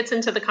 like, it fits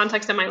into the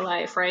context of my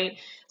life, right?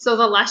 So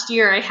the last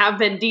year I have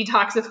been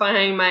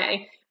detoxifying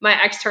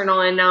my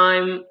external, and now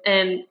I'm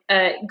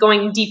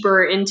going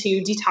deeper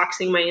into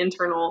detoxing my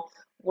internal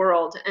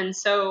world. And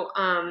so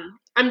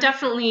I'm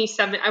definitely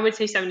I would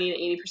say 70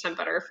 to 80%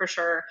 better for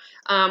sure.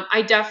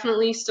 I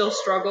definitely still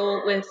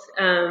struggle with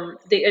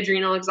the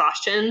adrenal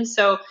exhaustion.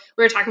 So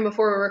we were talking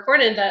before we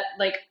recorded that,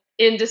 like,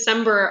 in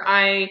December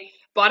I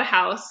bought a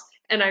house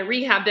and I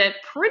rehabbed it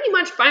pretty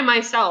much by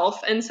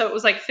myself. And so it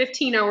was like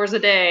 15 hours a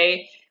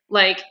day,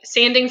 like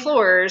sanding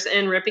floors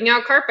and ripping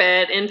out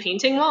carpet and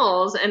painting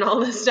walls and all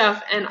this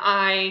stuff. And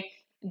I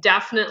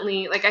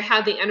definitely, like, I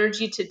had the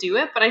energy to do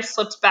it, but I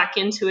slipped back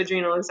into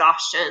adrenal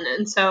exhaustion.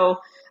 And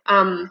so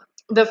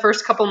the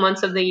first couple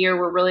months of the year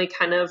were really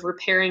kind of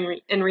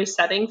repairing and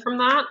resetting from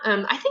that.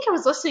 I think I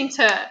was listening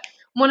to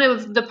one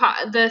of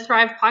the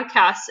Thrive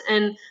podcasts,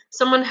 and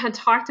someone had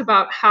talked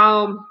about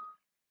how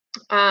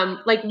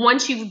like,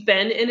 once you've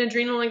been in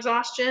adrenal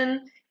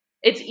exhaustion,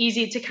 it's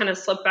easy to kind of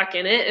slip back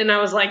in it. And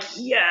I was like,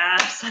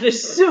 yes, that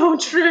is so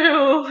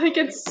true. Like,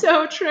 it's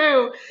so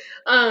true.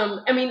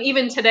 I mean,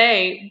 even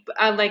today,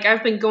 like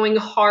I've been going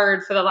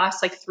hard for the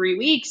last like 3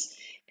 weeks,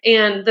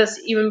 and this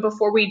even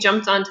before we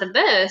jumped onto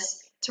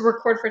this to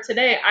record for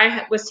today,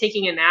 was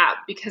taking a nap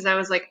because I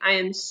was like, I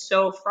am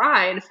so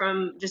fried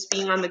from just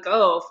being on the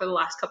go for the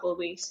last couple of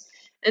weeks,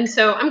 and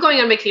so I'm going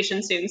on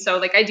vacation soon, so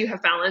like I do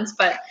have balance,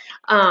 but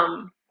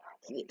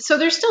so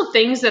there's still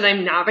things that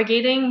I'm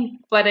navigating,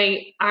 but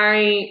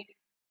I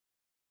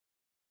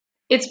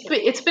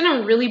it's been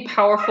a really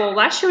powerful.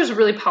 Last year was a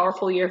really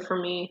powerful year for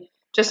me,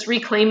 just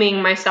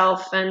reclaiming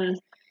myself and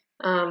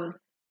um,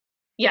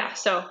 yeah.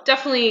 So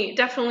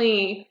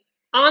definitely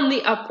on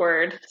the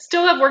upward.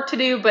 Still have work to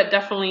do, but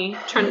definitely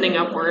trending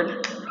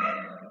upward.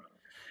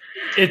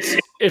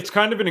 It's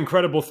kind of an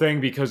incredible thing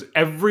because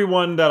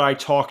everyone that I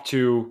talk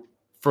to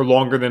for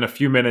longer than a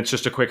few minutes,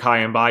 just a quick hi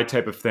and bye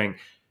type of thing,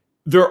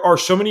 there are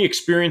so many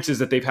experiences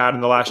that they've had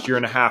in the last year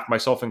and a half,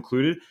 myself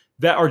included,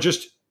 that are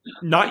just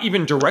not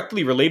even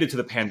directly related to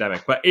the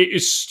pandemic, but it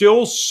is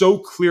still so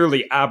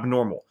clearly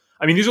abnormal.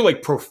 I mean, these are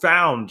like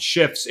profound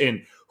shifts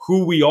in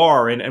who we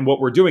are and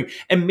what we're doing.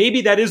 And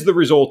maybe that is the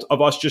result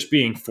of us just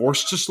being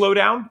forced to slow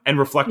down and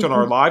reflect on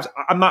our Mhm. lives.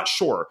 I'm not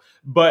sure.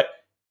 But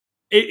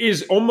it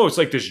is almost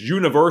like this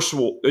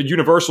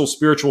universal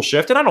spiritual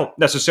shift. And I don't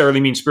necessarily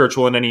mean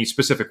spiritual in any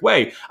specific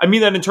way. I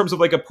mean that in terms of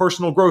like a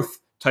personal growth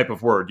type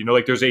of word.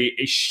 Like there's a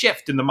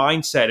shift in the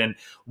mindset and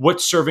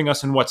what's serving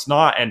us and what's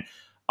not. And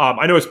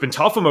I know it's been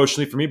tough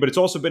emotionally for me, but it's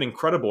also been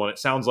incredible. And it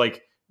sounds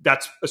like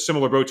that's a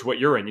similar boat to what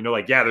you're in.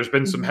 Like, yeah, there's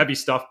been some Mhm. heavy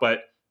stuff,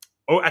 but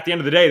at the end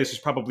of the day, this is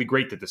probably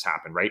great that this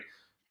happened, right?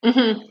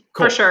 Mhm. For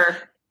Cool. sure.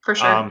 For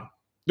sure.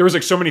 There was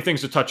like so many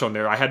things to touch on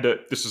there. I had to,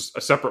 this is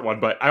a separate one,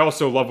 but I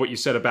also love what you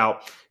said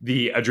about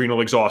the adrenal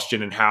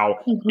exhaustion and how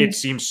it Mhm.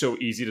 seems so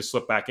easy to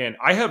slip back in.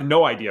 I have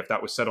no idea if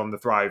that was said on the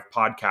Thrive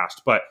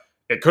podcast, but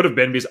it could have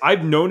been because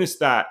I've noticed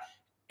that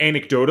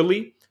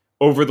anecdotally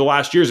over the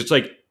last years. It's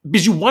like,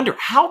 because you wonder,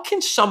 how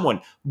can someone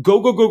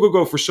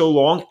go for so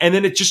long? And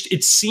then it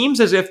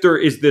seems as if there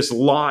is this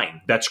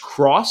line that's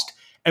crossed.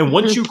 And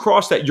once Mhm. you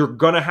cross that, you're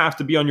going to have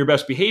to be on your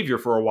best behavior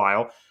for a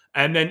while.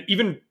 And then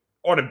even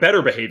on a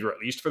better behavior, at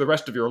least for the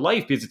rest of your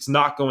life, because it's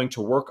not going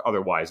to work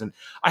otherwise. And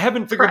I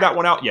haven't figured that Correct.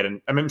 one out yet.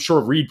 And I'm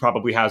sure Reed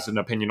probably has an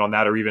opinion on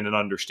that or even an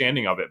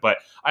understanding of it. But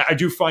I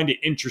do find it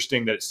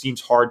interesting that it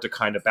seems hard to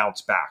kind of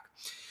bounce back.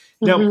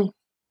 Now, Mhm.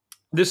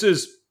 this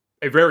is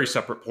a very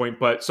separate point,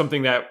 but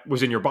something that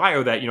was in your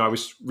bio that, I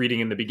was reading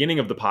in the beginning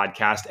of the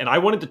podcast, and I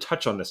wanted to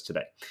touch on this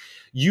today.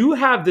 You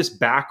have this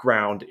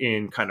background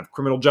in kind of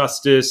criminal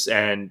justice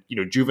and,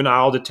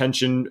 juvenile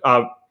detention,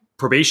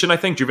 probation, I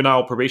think,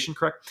 juvenile probation,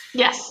 correct?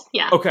 Yes.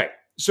 Yeah. Okay.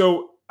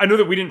 So I know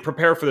that we didn't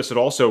prepare for this at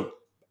all. So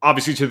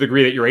obviously, to the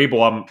degree that you're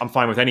able, I'm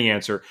fine with any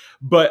answer.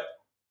 But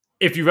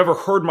if you've ever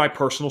heard my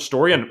personal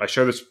story, and I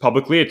share this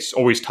publicly, it's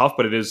always tough,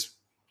 but it is,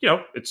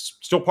 it's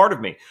still part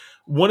of me.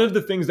 One of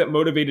the things that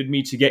motivated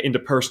me to get into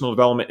personal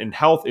development and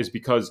health is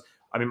because,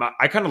 I mean,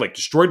 I kind of like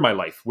destroyed my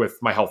life with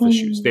my health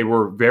issues. They Mhm.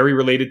 were very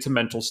related to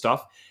mental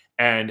stuff.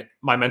 And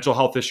my mental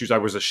health issues, I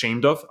was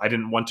ashamed of. I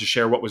didn't want to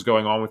share what was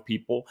going on with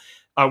people.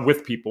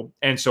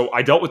 And so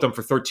I dealt with them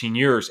for 13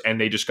 years, and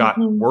they just got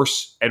Mhm.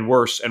 worse and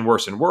worse and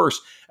worse and worse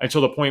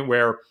until the point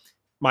where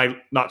my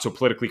not so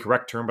politically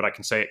correct term, but I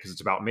can say it because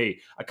it's about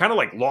me. I kind of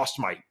like lost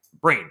my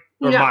brain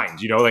or Yeah.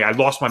 mind, like I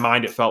lost my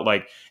mind, it felt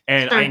like.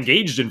 And I Sure.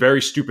 engaged in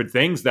very stupid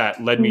things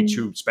that led me Mhm.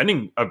 to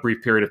spending a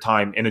brief period of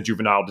time in a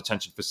juvenile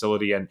detention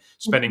facility and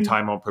spending Mhm.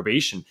 time on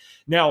probation.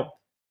 Now,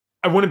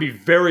 I want to be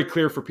very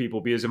clear for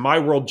people because in my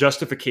world,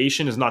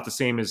 justification is not the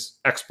same as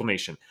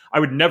explanation. I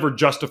would never For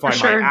justify my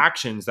sure.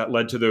 actions that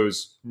led to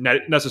those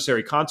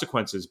necessary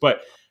consequences.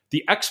 But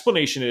the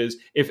explanation is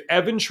if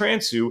Evan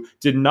Transu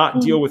did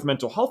not deal Mhm. with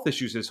mental health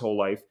issues his whole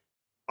life,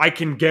 I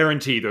can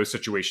guarantee those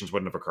situations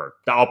wouldn't have occurred.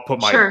 I'll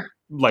put my Sure.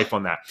 life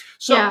on that.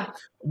 So, Yeah.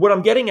 what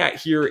I'm getting at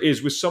here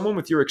is with someone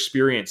with your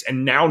experience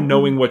and now Mhm.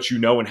 knowing what you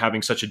know and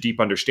having such a deep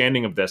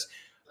understanding of this,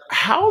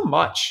 how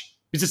much,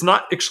 because it's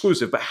not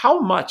exclusive, but how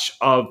much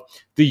of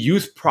the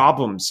youth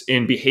problems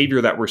in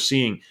behavior that we're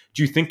seeing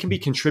do you think can be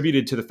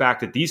contributed to the fact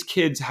that these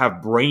kids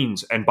have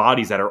brains and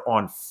bodies that are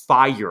on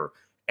fire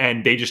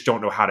and they just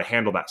don't know how to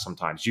handle that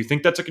sometimes? Do you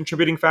think that's a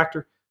contributing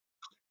factor?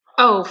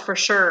 Oh, for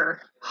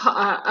sure.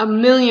 A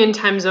million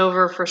times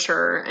over, for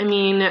sure. I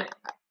mean,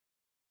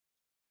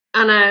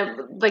 and I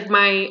like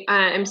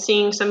I'm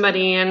seeing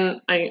somebody,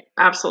 and I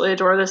absolutely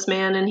adore this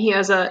man, and he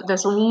has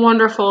this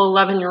wonderful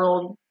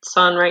 11-year-old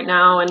son right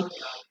now, and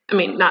I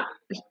mean, not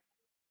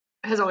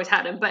has always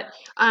had him, but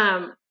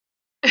um,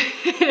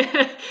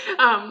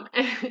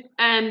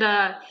 and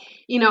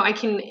I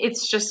can.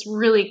 It's just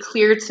really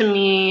clear to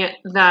me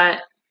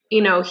that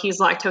he's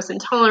lactose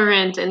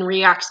intolerant and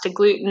reacts to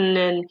gluten,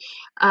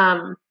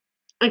 and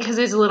because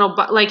his little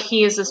like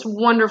he is this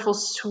wonderful,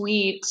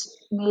 sweet,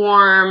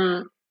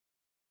 warm,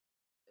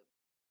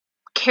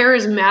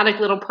 charismatic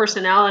little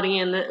personality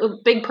and the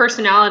big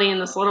personality in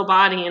this little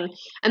body,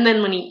 and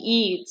then when he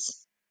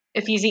eats,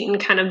 if he's eating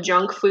kind of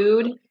junk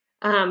food,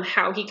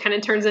 how he kind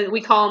of turns it.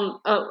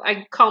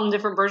 I call him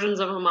different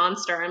versions of a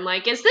monster. I'm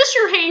like, is this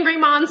your hangry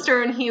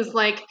monster? And he's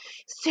like,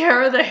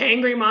 Sara, the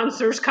hangry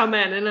monster's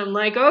coming. And I'm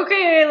like,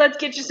 okay, let's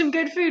get you some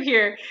good food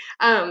here.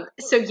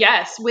 So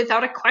yes,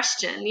 without a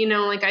question,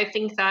 like I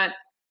think that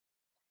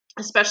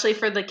especially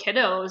for the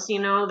kiddos,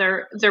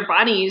 their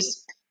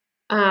bodies,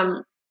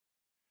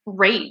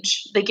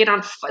 rage.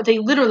 They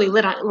literally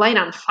light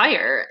on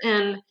fire.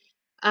 And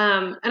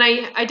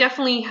I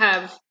definitely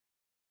have,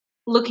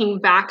 looking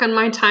back on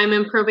my time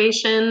in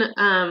probation,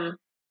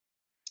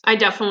 I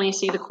definitely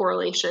see the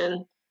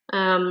correlation.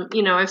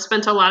 I've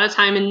spent a lot of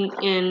time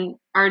in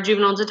our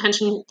juvenile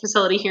detention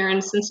facility here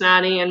in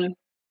Cincinnati. And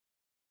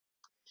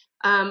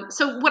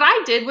so what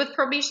I did with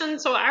probation,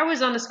 so I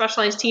was on a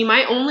specialized team.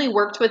 I only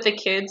worked with the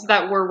kids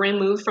that were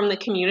removed from the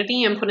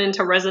community and put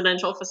into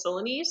residential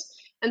facilities.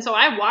 And so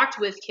I walked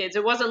with kids.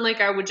 It wasn't like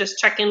I would just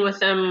check in with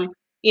them,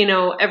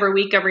 every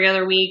week, every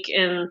other week.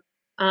 And,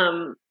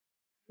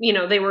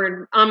 they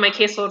were on my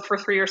caseload for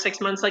 3 or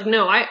 6 months. Like,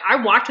 no,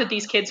 I walked with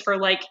these kids for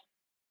like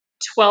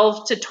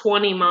 12 to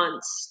 20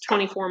 months,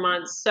 24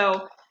 months.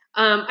 So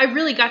I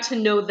really got to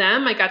know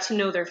them. I got to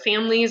know their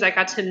families. I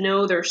got to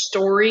know their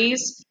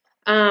stories.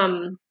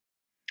 And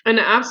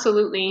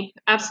absolutely,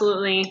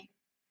 the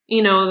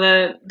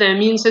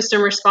immune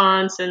system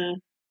response.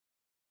 And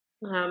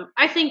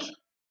I think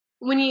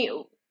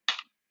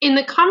in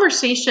the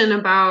conversation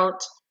about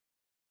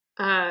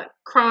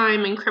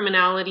crime and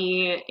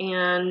criminality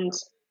and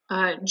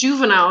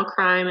juvenile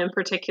crime in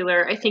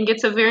particular, I think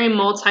it's a very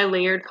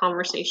multi-layered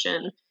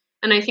conversation.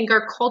 And I think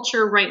our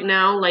culture right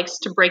now likes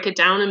to break it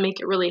down and make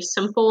it really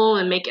simple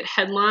and make it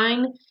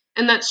headline.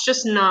 And that's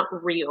just not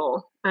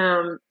real.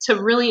 To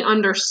really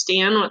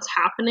understand what's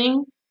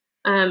happening,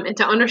 and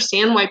to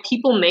understand why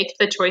people make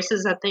the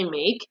choices that they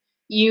make,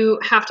 you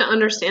have to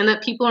understand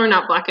that people are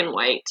not black and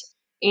white.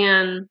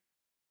 And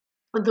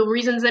the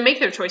reasons they make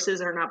their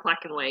choices are not black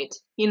and white.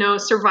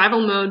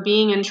 Survival mode,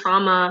 being in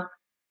trauma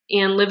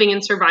and living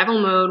in survival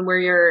mode where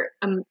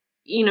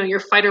your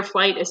fight or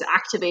flight is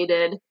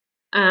activated.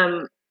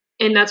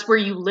 And that's where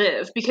you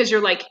live because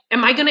you're like,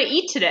 am I going to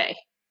eat today?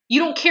 You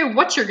don't care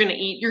what you're going to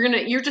eat.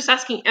 You're just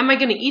asking, am I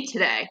going to eat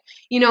today?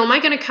 Am I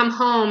going to come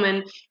home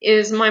and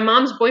is my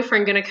mom's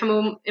boyfriend going to come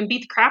home and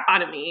beat the crap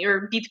out of me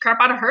or beat the crap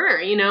out of her?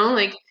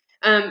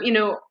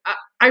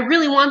 I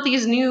really want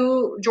these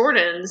new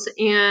Jordans,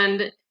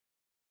 and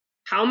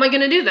how am I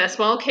going to do this?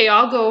 Well, okay,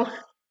 I'll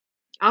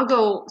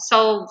go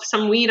sell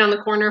some weed on the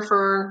corner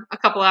for a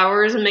couple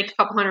hours and make a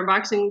couple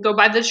 $100 and go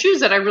buy the shoes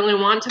that I really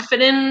want to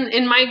fit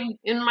in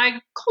my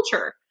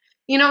culture.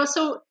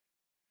 So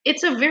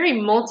it's a very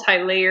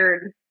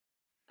multi-layered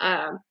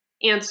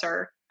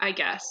answer, I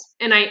guess.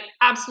 And I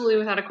absolutely,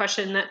 without a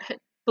question,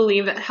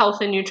 believe that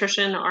health and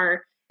nutrition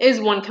is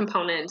one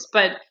component,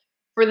 but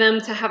for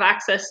them to have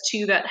access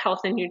to that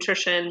health and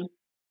nutrition,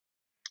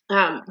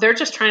 they're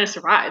just trying to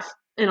survive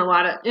in a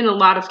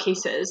lot of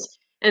cases.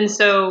 And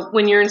so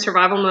when you're in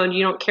survival mode,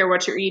 you don't care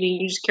what you're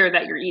eating, you just care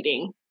that you're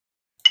eating.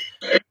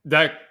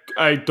 That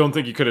I don't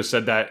think you could have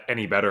said that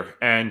any better.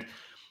 And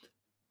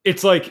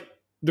it's like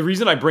the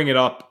reason I bring it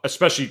up,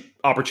 especially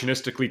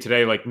opportunistically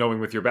today, like knowing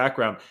with your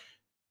background,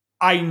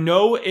 I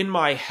know in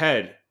my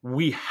head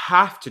we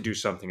have to do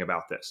something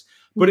about this,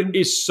 but it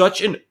is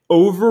such an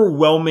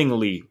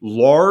overwhelmingly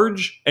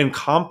large and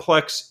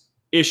complex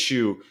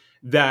issue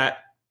that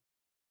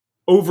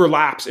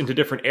overlaps into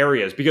different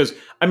areas. Because,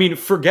 I mean,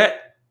 forget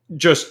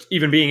just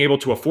even being able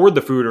to afford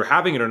the food or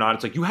having it or not.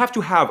 It's like you have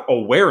to have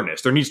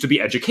awareness. There needs to be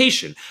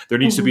education. There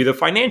needs to be the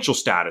financial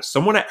status.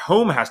 Someone at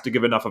home has to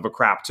give enough of a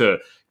crap to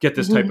get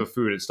this type of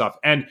food and stuff.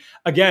 And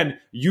again,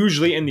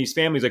 usually in these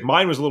families, like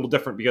mine was a little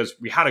different because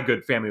we had a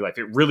good family life.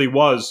 It really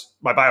was,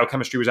 my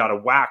biochemistry was out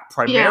of whack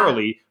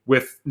primarily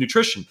with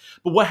nutrition.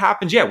 But what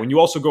happens, when you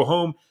also go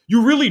home,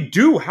 you really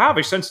do have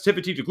a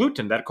sensitivity to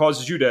gluten that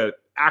causes you to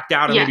act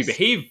out and maybe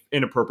behave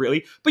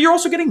inappropriately, but you're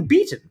also getting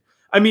beaten.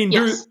 I mean,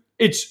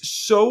 it's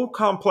so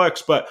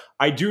complex, but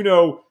I do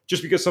know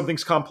just because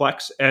something's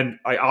complex, and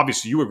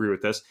obviously you agree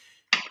with this,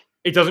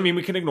 it doesn't mean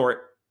we can ignore it.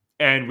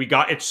 And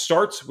it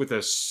starts with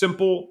a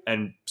simple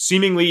and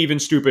seemingly even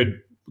stupid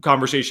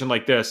conversation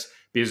like this,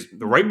 because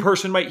the right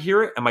person might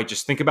hear it and might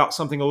just think about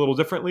something a little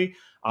differently.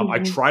 I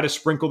try to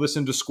sprinkle this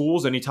into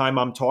schools anytime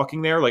I'm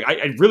talking there. Like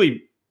I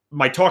really,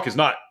 my talk is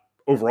not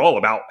overall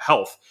about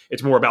health.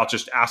 It's more about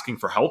just asking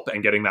for help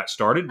and getting that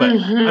started. But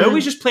I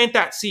always just plant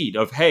that seed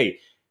of, hey,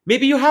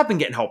 maybe you have been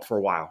getting help for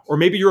a while, or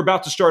maybe you're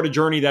about to start a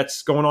journey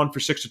that's going on for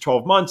 6 to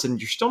 12 months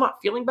and you're still not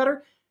feeling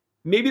better.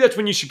 Maybe that's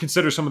when you should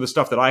consider some of the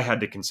stuff that I had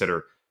to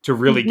consider to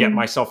really get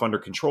myself under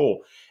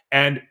control.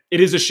 And it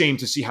is a shame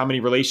to see how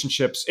many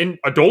relationships in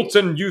adults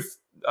and youth,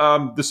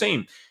 the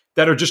same,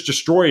 that are just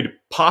destroyed,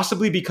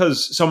 possibly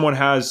because someone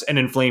has an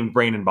inflamed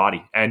brain and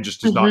body and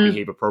just does not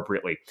behave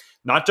appropriately.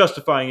 Not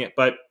justifying it,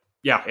 but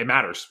yeah, it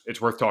matters. It's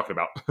worth talking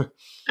about.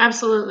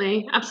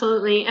 Absolutely.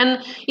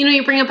 And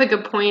you bring up a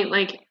good point.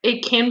 Like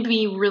it can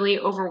be really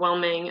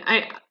overwhelming.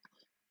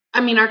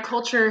 I mean, our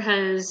culture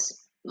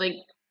has like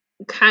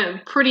kind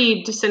of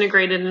pretty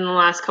disintegrated in the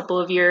last couple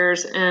of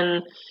years,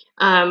 and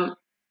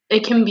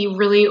it can be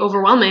really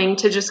overwhelming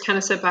to just kind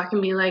of sit back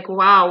and be like,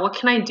 wow, what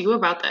can I do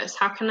about this?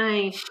 How can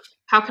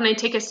I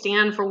take a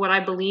stand for what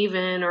I believe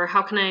in, or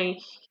how can I,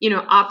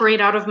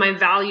 operate out of my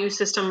value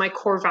system, my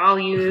core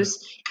values,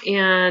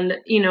 and,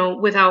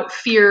 without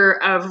fear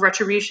of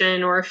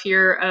retribution or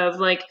fear of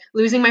like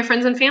losing my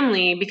friends and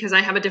family because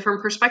I have a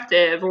different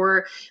perspective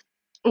or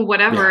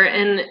whatever.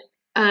 Yeah.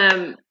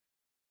 And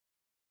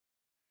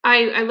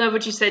I love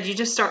what you said. You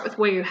just start with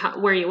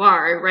where you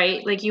are,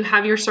 right? Like you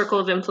have your circle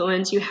of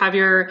influence, you have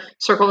your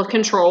circle of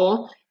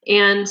control,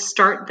 and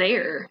start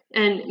there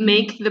and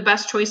make the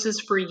best choices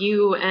for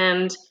you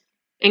and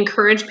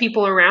encourage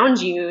people around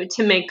you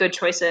to make good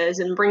choices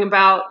and bring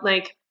about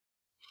like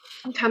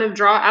kind of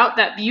draw out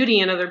that beauty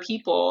in other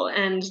people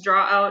and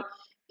draw out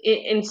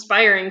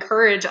inspire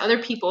encourage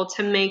other people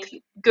to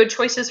make good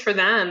choices for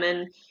them.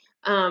 And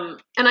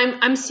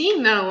I'm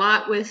seeing that a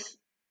lot with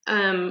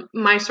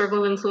my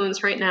circle of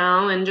influence right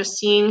now, and just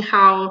seeing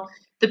how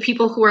the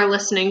people who are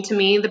listening to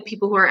me, the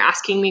people who are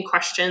asking me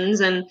questions,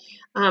 and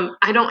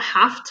I don't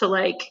have to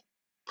like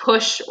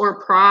push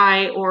or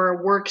pry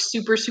or work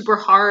super super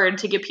hard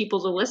to get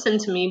people to listen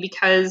to me,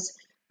 because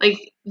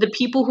like the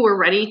people who are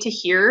ready to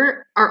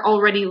hear are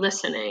already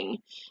listening.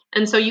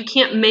 And so you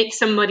can't make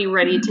somebody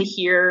ready to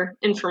hear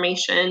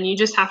information. You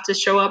just have to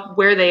show up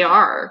where they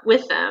are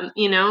with them,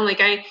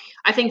 like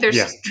I think there's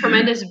Yeah.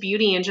 tremendous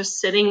beauty in just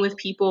sitting with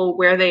people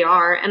where they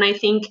are. And I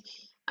think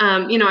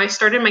I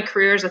started my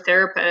career as a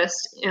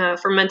therapist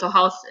for mental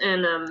health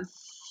and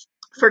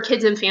for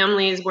kids and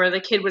families where the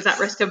kid was at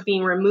risk of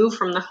being removed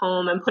from the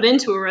home and put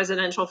into a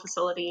residential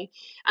facility.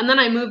 And then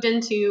I moved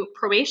into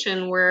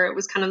probation, where it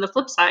was kind of the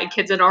flip side.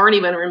 Kids had already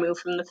been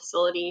removed from the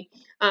facility.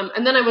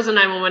 And then I was a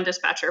 911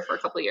 dispatcher for a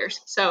couple of years.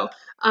 So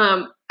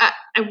I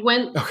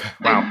went, Okay.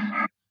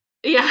 Wow.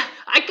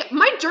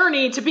 my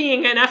journey to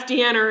being an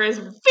FDNer is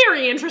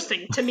very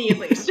interesting to me, at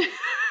least.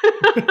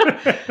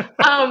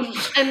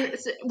 And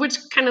which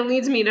kind of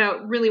leads me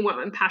to really what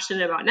I'm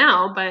passionate about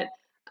now. But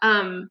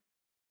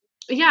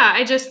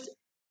I just,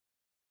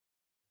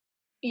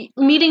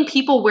 meeting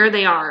people where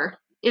they are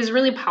is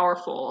really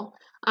powerful.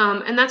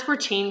 And that's where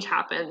change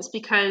happens,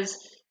 because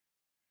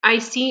I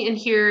see and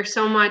hear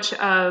so much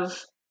of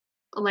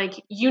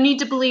like, you need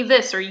to believe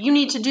this, or you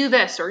need to do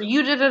this, or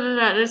you da da da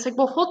da. And it's like,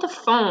 well, hold the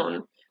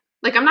phone.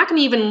 Like, I'm not going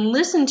to even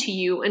listen to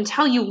you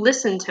until you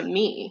listen to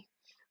me.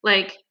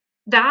 Like,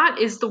 that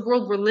is the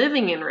world we're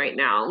living in right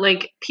now.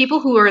 Like, people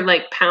who are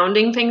like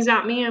pounding things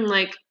at me, I'm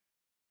like,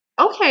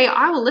 okay,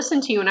 I will listen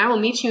to you and I will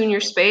meet you in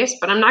your space,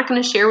 but I'm not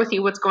going to share with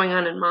you what's going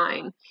on in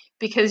mine,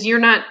 because you're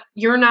not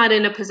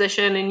in a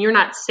position and you're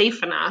not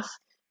safe enough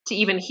to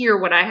even hear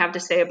what I have to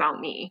say about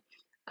me.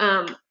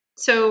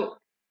 So,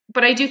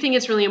 but I do think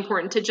it's really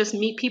important to just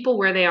meet people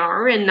where they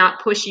are and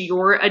not push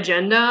your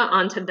agenda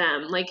onto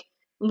them. Like,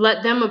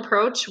 let them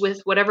approach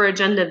with whatever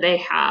agenda they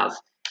have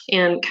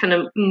and kind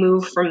of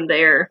move from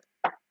there.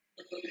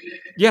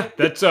 Yeah,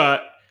 that's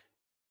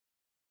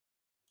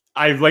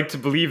I like to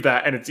believe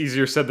that, and it's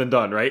easier said than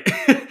done, right?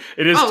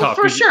 It is Oh, tough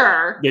for because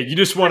sure. yeah, you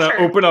just For want to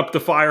sure. open up the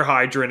fire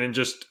hydrant and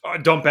just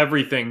dump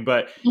everything,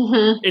 but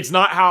Mhm. it's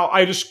not how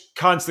I just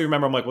constantly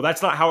remember. I'm like, well,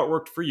 that's not how it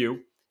worked for you,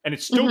 and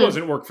it still Mhm.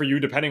 doesn't work for you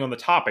depending on the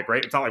topic,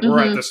 right? It's not like we're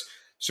at Mhm. this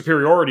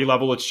superiority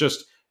level. It's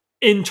just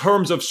in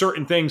terms of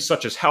certain things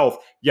such as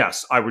health.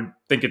 Yes, I would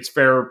think it's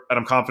fair, and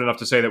I'm confident enough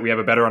to say that we have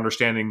a better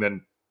understanding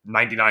than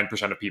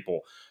 99% of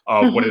people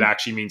of what it Mhm.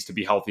 actually means to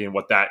be healthy and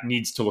what that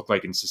needs to look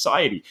like in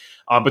society.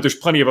 But there's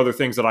plenty of other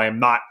things that I am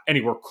not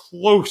anywhere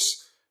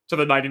close to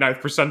the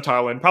 99th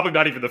percentile, and probably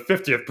not even the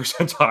 50th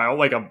percentile.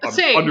 Like I'm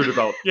Same.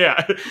 underdeveloped.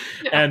 Yeah.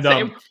 Yeah, and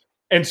same.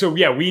 and so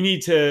yeah, we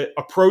need to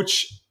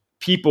approach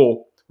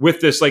people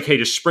with this, like, hey,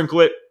 just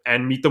sprinkle it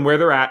and meet them where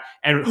they're at,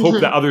 and hope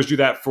that Mhm. others do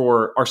that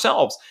for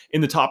ourselves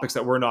in the topics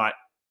that we're not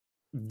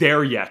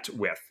there yet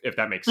with, if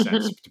that makes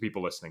sense Mhm. to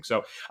people listening.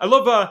 So I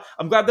love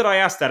I'm glad that I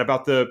asked that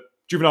about the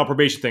juvenile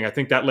probation thing. I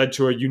think that led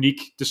to a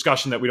unique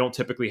discussion that we don't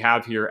typically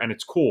have here, and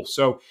it's cool.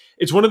 So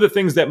it's one of the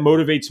things that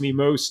motivates me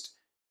most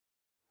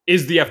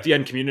is the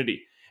FDN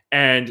community.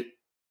 And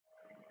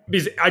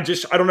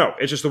because I don't know,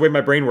 it's just the way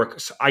my brain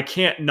works. I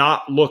can't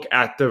not look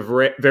at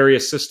the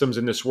various systems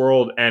in this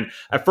world. And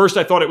at first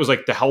I thought it was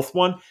like the health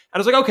one, and I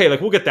was like, okay, like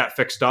we'll get that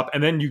fixed up.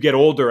 And then you get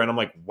older and I'm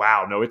like,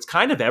 wow, no, it's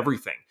kind of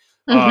everything.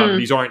 Mhm.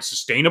 These aren't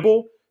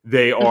sustainable.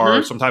 They are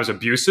Mhm. sometimes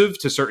abusive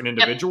to certain Yep.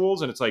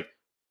 individuals, and it's like,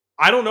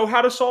 I don't know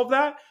how to solve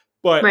that,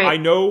 but Right. I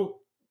know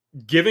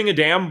giving a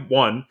damn,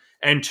 one,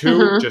 and two,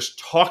 Mhm. just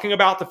talking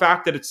about the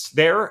fact that it's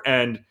there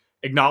and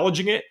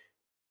acknowledging it.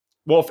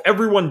 Well, if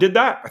everyone did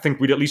that, I think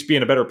we'd at least be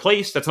in a better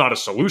place. That's not a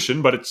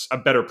solution, but it's a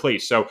better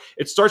place. So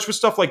it starts with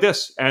stuff like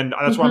this. And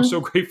that's why I'm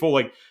so Mhm. grateful.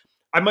 Like,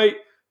 I might,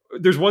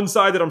 there's one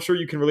side that I'm sure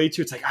you can relate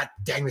to. It's like, ah,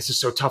 dang, this is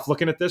so tough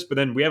looking at this. But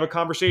then we have a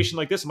conversation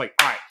like this. I'm like,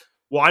 all right,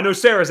 well, I know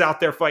Sarah's out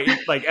there fighting,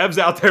 like Ev's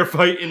out there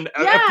fighting,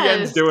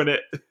 FDN's Yes. doing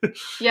it.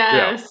 Yeah.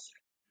 Yes.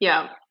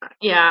 Yeah.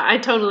 Yeah, I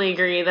totally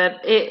agree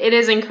that it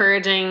is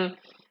encouraging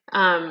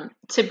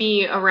to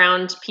be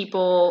around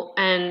people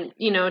and,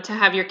 to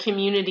have your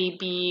community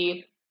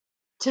be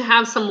to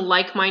have some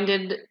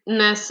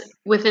like-mindedness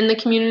within the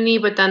community,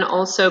 but then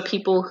also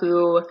people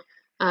who,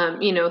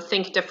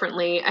 think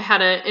differently. I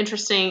had an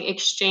interesting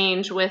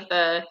exchange with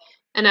an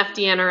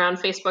FDN around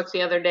Facebook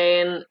the other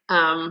day, and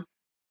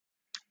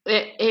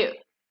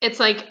it's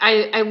like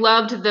I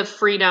loved the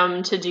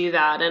freedom to do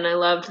that, and I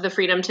loved the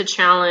freedom to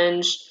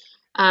challenge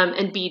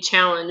and be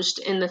challenged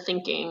in the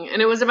thinking.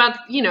 And it was about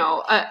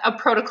a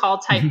protocol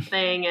type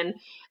thing, and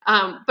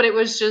but it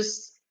was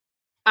just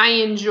I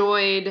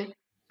enjoyed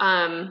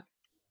the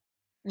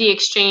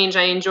exchange.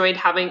 I enjoyed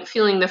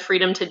feeling the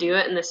freedom to do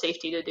it and the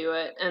safety to do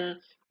it. And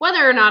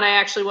whether or not I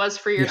actually was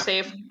free or Yeah.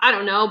 safe, I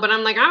don't know. But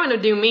I'm like, I'm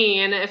gonna do me,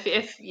 and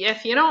if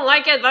you don't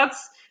like it,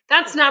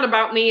 that's not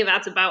about me.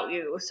 That's about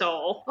you.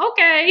 So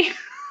okay.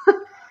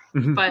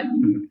 But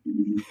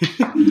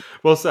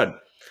Well said.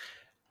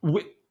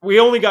 We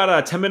only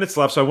got 10 minutes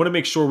left, so I want to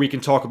make sure we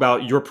can talk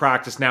about your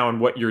practice now and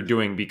what you're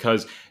doing,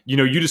 because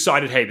you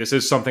decided, hey, this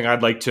is something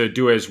I'd like to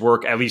do as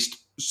work, at least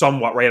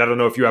somewhat, right? I don't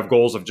know if you have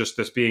goals of just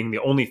this being the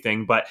only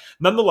thing, but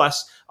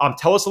nonetheless,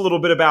 tell us a little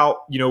bit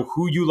about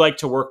who you like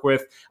to work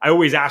with. I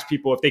always ask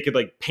people if they could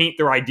like paint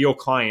their ideal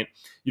client.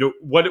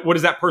 What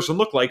does that person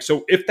look like?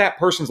 So if that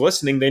person's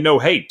listening, they know,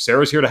 hey,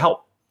 Sarah's here to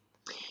help.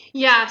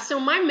 yeah, so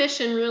my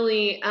mission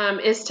really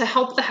is to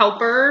help the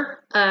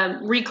helper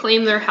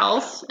reclaim their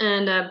health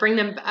and bring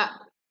them back.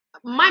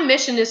 My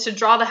mission is to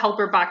draw the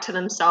helper back to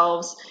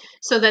themselves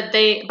so that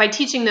by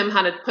teaching them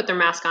how to put their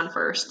mask on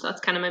first.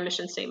 That's kind of my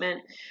mission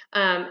statement.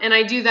 And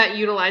I do that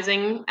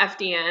utilizing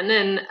FDN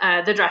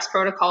and the dress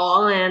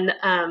protocol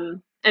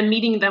and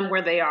meeting them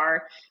where they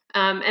are.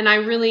 And I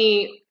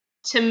really,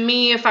 to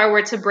me, if I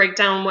were to break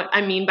down what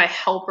I mean by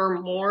helper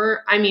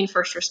more, I mean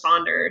first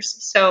responders.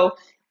 So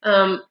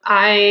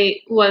I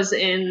was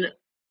in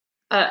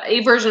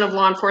a version of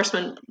law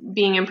enforcement,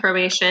 being in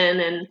probation,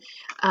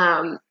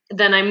 and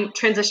then I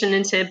transitioned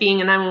into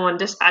being a 911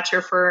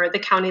 dispatcher for the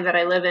county that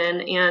I live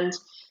in. And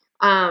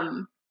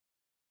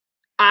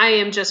I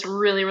am just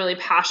really, really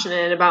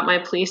passionate about my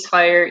police,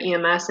 fire,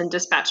 EMS, and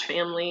dispatch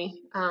family.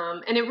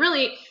 And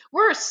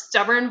we're a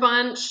stubborn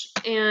bunch.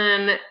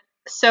 And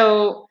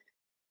so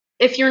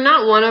if you're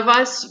not one of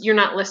us, you're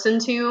not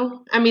listened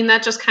to. I mean,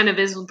 that just kind of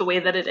is the way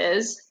that it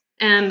is.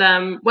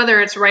 And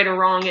whether it's right or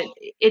wrong,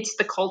 it's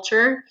the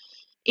culture.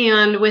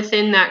 And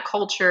within that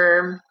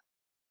culture,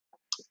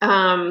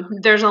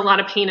 there's a lot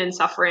of pain and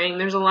suffering.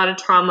 There's a lot of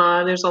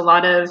trauma. There's a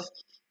lot of,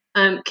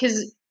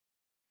 because,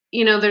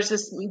 there's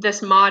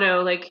this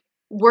motto, like,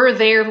 we're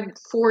there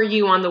for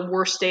you on the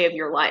worst day of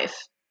your life.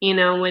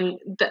 When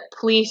the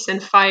police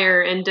and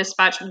fire and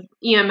dispatch,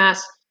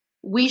 EMS,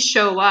 we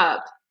show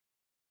up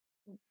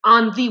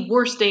on the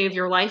worst day of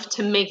your life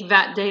to make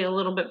that day a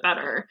little bit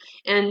better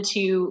and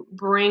to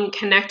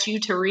connect you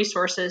to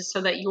resources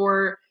so that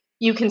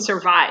you can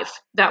survive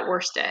that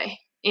worst day.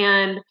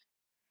 And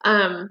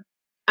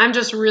I'm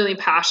just really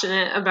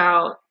passionate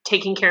about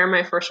taking care of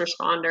my first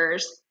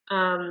responders.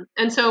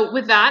 And so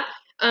with that,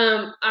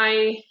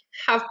 I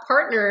have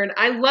partnered.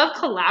 I love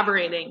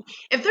collaborating.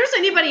 If there's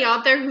anybody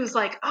out there who's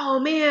like, oh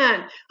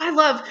man, I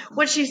love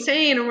what she's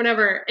saying or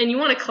whatever, and you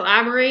want to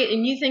collaborate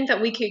and you think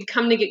that we could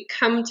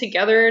come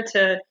together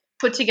to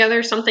put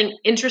together something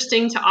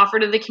interesting to offer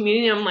to the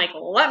community, I'm like,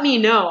 let me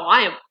know.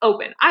 I am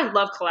open. I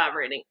love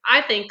collaborating.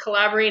 I think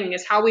collaborating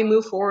is how we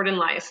move forward in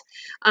life.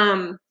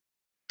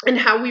 And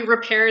how we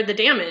repair the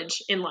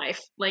damage in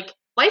life. Like,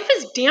 life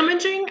is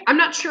damaging. I'm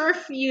not sure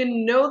if you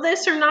know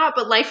this or not,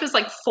 but life is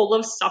like full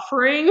of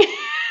suffering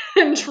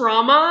and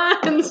trauma.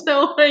 And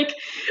so, like,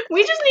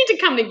 we just need to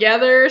come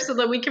together so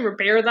that we can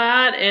repair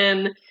that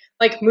and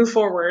like move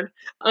forward.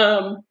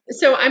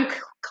 So I'm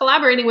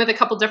collaborating with a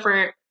couple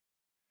different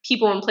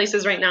people and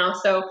places right now.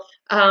 So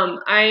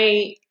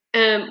I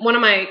am one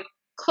of my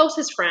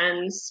closest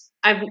friends.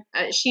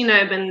 She and I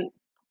have been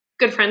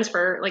good friends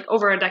for like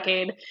over a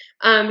decade.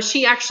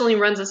 She actually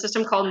runs a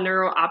system called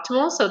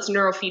NeuroOptimal, so it's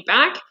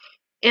neurofeedback.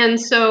 And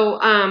so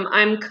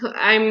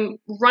I'm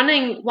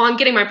running while I'm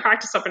getting my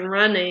practice up and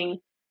running.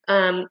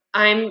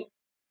 I'm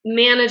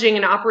managing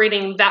and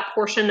operating that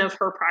portion of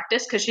her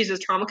practice because she's a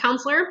trauma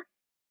counselor.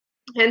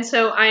 And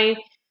so I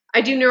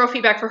do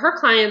neurofeedback for her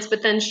clients,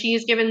 but then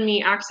she's given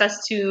me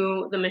access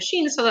to the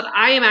machine so that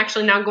I am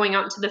actually now going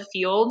out into the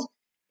field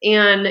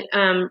and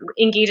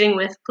engaging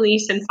with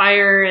police and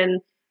fire, and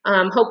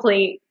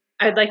hopefully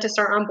I'd like to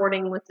start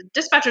onboarding with the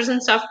dispatchers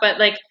and stuff, but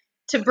like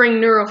to bring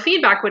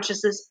neurofeedback, which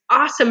is this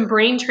awesome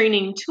brain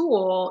training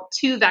tool,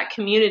 to that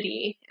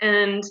community.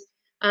 And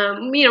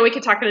we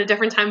could talk at a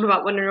different time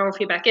about what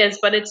neurofeedback is,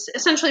 but it's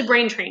essentially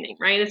brain training,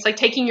 right? It's like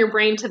taking your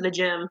brain to the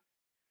gym.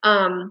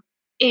 Um,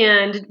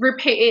 and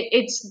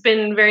it's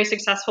been very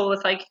successful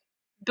with like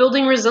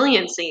building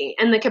resiliency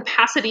and the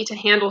capacity to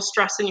handle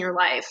stress in your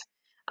life.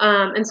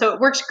 And so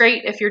it works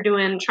great if you're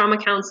doing trauma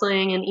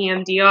counseling and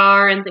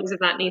EMDR and things of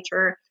that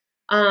nature.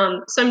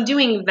 So I'm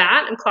doing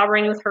that. I'm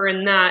collaborating with her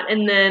in that.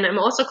 And then I'm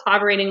also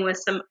collaborating with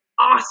some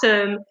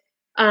awesome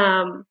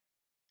kind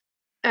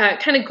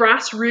of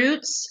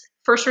grassroots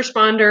first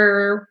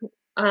responder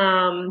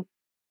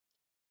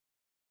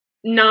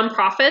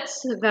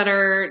nonprofits that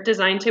are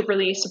designed to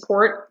really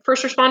support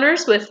first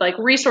responders with like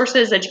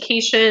resources,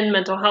 education,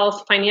 mental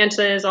health,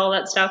 finances, all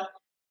that stuff.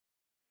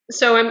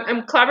 So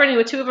I'm collaborating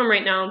with two of them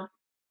right now.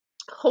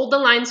 Hold the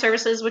Line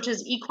Services, which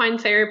is equine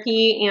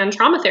therapy and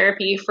trauma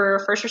therapy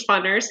for first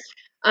responders.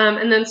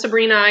 And then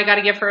Sabrina, I got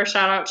to give her a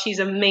shout out. She's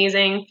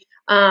amazing.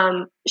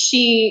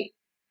 She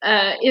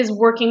is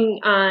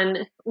working on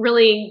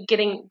really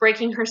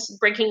breaking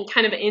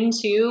kind of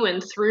into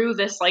and through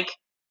this like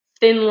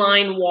thin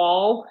line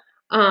wall.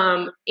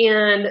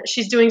 And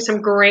she's doing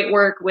some great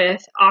work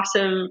with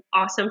awesome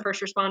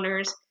first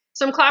responders.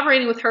 So I'm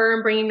collaborating with her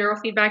and bringing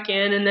neurofeedback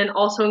in, and then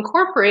also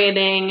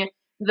incorporating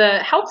the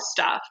health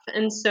stuff.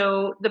 And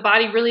so the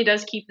body really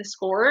does keep the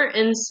score.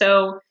 And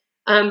so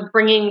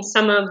bringing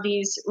some of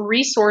these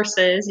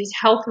resources, these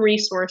health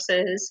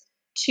resources,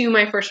 to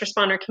my first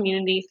responder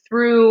community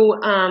through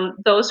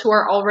those who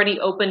are already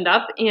opened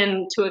up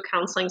into a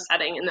counseling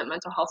setting and the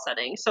mental health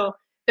setting. So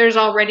there's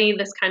already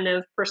this kind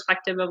of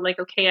perspective of like,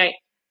 okay,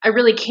 I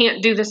really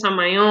can't do this on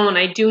my own.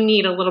 I do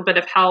need a little bit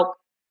of help.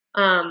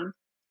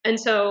 And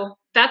so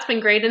that's been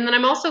great. And then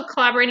I'm also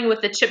collaborating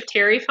with the Chip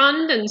Terry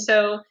Fund. And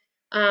so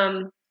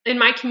in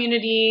my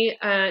community,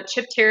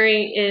 Chip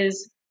Terry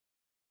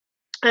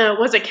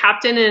was a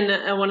captain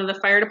in one of the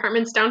fire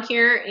departments down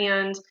here.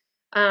 And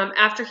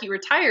after he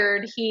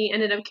retired, he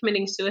ended up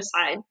committing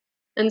suicide.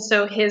 And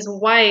so his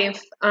wife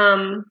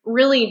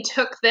really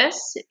took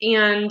this,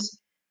 and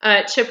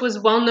Chip was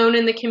well known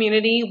in the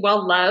community,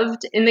 well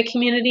loved in the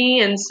community.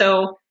 And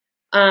so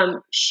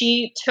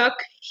she took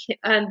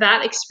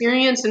that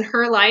experience in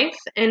her life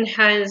and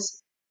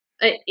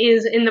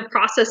is in the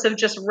process of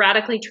just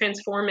radically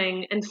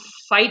transforming and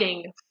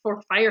fighting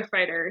for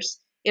firefighters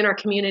in our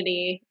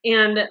community,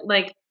 and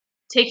like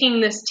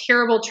taking this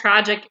terrible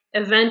tragic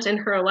event in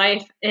her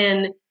life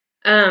and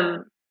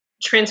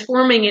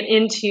transforming it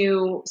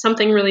into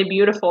something really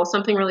beautiful,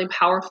 something really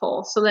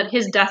powerful, so that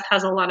his death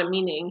has a lot of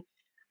meaning.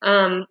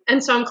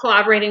 And so I'm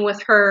collaborating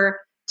with her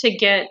to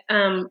get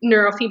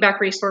neurofeedback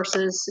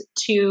resources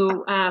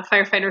to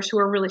firefighters who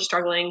are really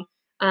struggling,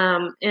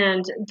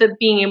 and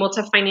being able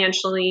to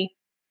financially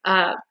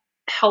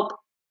help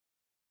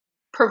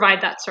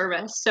provide that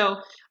service.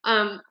 So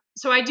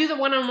I do the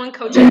one-on-one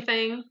coaching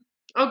thing.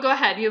 Oh, go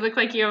ahead. You look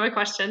like you have a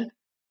question.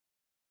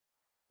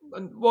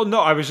 Well,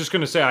 no, I was just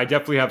going to say I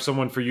definitely have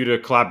someone for you to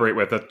collaborate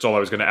with. That's all I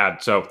was going to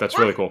add. So that's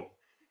really cool.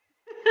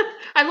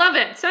 I love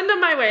it. Send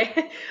them my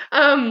way.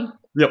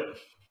 Yep.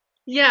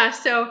 Yeah.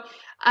 So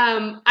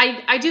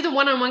I do the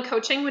one-on-one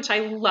coaching, which I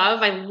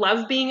love. I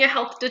love being a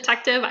health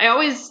detective. I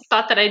always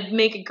thought that I'd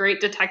make a great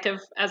detective,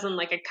 as in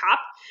like a cop,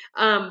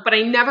 but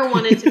I never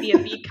wanted to be a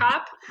beat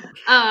cop.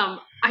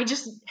 I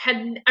just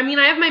I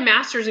have my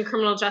master's in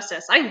criminal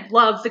justice. I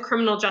love the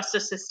criminal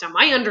justice system.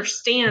 I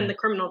understand the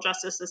criminal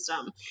justice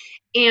system,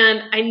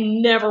 and I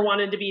never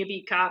wanted to be a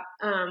beat cop.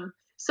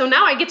 So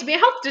now I get to be a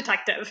health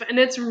detective, and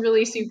it's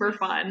really super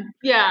fun.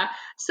 Yeah.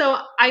 So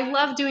I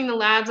love doing the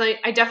labs.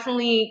 I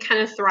definitely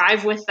kind of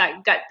thrive with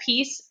that gut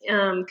piece,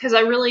 because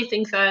I really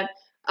think that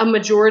a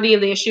majority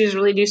of the issues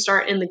really do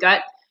start in the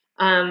gut,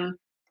 and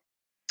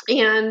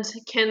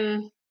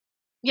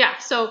yeah.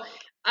 So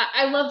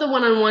I love the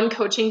one-on-one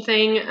coaching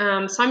thing.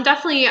 So I'm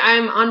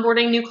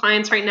onboarding new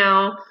clients right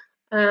now,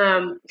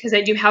 because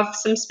I do have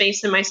some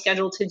space in my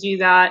schedule to do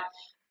that.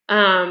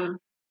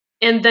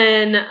 And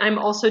then I'm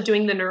also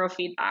doing the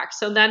neurofeedback.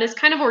 So that has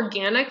kind of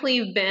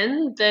organically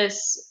been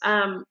this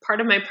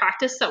part of my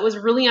practice that was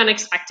really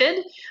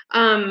unexpected,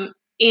 and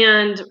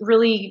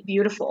really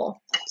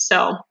beautiful.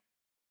 So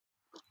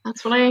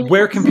that's what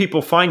Where can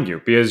people find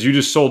you? Because you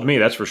just sold me,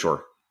 that's for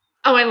sure.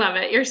 Oh, I love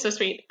it. You're so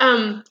sweet.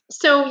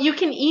 So you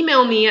can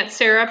email me at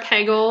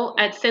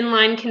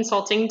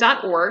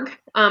sarapagel@thinlineconsulting.org.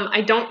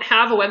 I don't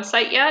have a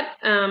website yet.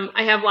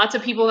 I have lots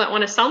of people that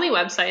want to sell me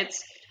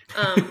websites.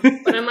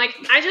 But I'm like,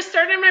 I just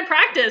started my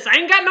practice. I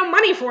ain't got no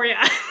money for you.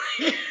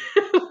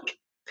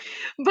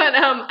 But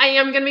I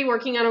am going to be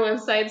working on a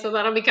website, so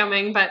that'll be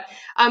coming. But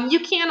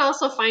you can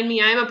also find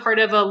me. I'm a part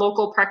of a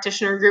local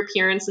practitioner group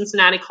here in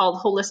Cincinnati called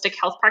Holistic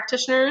Health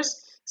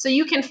Practitioners. So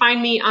you can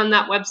find me on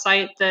that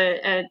website,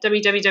 the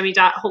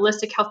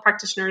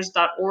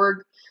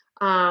www.holistichealthpractitioners.org.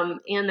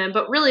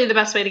 But really the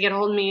best way to get a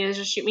hold of me is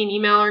just shoot me an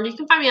email, or you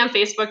can find me on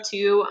Facebook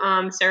too,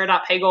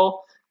 Sara.Pagel.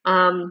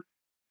 And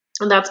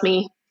that's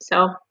me.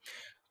 So.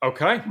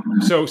 Okay.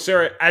 So,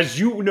 Sara, as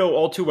you know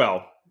all too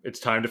well, it's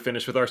time to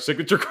finish with our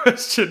signature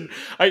question.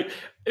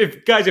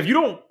 If you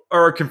don't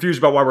are confused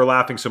about why we're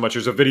laughing so much,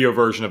 there's a video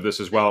version of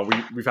this as well.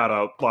 We've had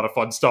a lot of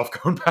fun stuff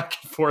going back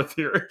and forth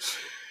here.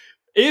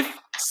 If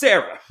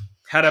Sara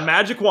had a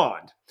magic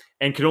wand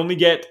and could only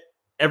get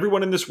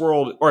everyone in this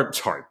world, or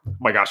sorry,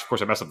 my gosh, of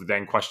course I messed up the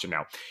dang question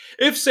now.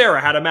 If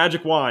Sara had a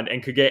magic wand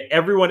and could get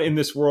everyone in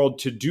this world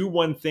to do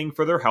one thing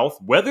for their health,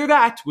 whether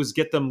that was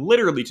get them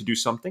literally to do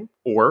something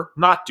or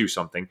not do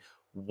something,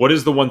 what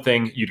is the one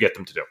thing you'd get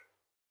them to do?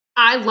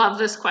 I love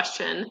this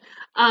question.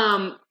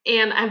 And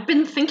I've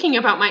been thinking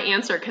about my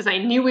answer because I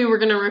knew we were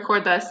going to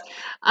record this.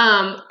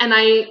 And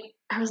I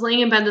was laying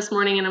in bed this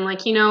morning and I'm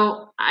like,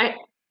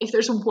 if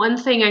there's one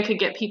thing I could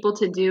get people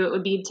to do, it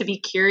would be to be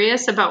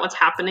curious about what's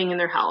happening in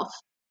their health,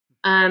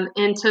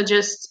 and to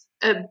just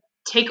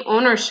take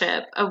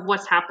ownership of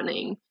what's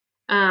happening.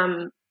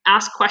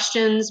 Ask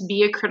questions,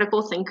 be a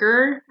critical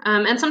thinker.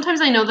 And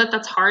sometimes I know that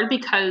that's hard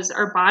because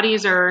our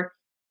bodies are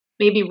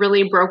maybe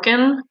really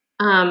broken.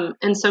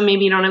 And so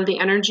maybe you don't have the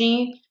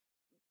energy.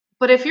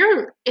 But if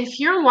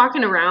you're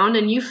walking around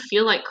and you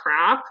feel like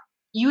crap,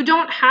 you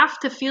don't have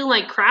to feel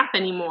like crap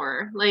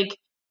anymore. Like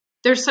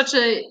there's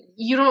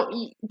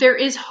there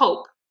is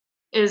hope,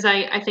 is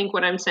I think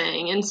what I'm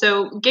saying. And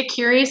so get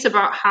curious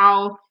about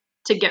how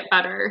to get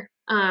better.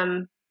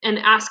 And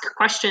ask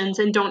questions,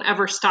 and don't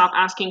ever stop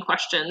asking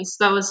questions.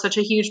 That was such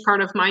a huge part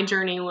of my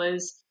journey,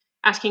 was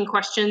asking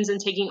questions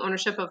and taking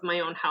ownership of my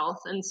own health.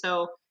 And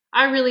so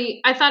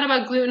I thought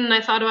about gluten,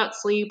 I thought about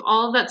sleep,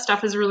 all of that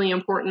stuff is really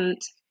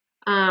important.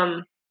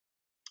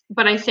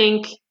 But I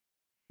think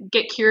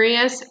get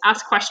curious,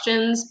 ask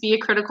questions, be a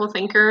critical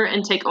thinker,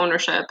 and take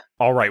ownership.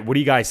 All right, what do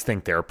you guys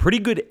think there? A pretty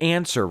good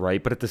answer,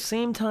 right? But at the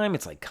same time,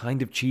 it's like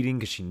kind of cheating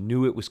because she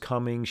knew it was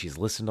coming. She's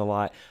listened a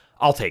lot.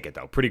 I'll take it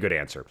though. Pretty good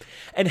answer.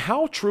 And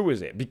how true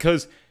is it?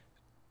 Because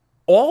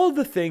all of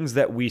the things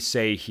that we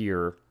say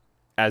here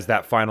as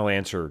that final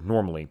answer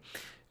normally,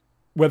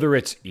 whether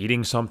it's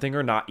eating something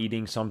or not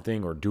eating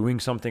something, or doing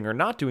something or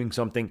not doing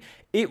something,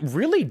 it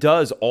really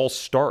does all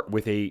start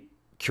with a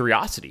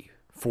curiosity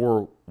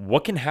for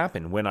what can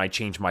happen when I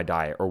change my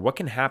diet, or what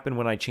can happen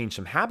when I change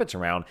some habits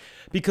around.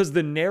 Because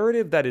the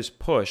narrative that is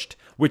pushed,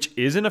 which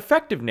is an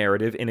effective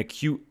narrative in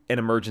acute and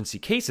emergency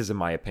cases, in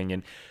my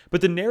opinion, but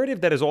the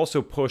narrative that is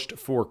also pushed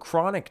for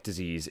chronic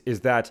disease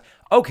is that,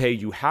 okay,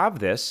 you have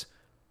this.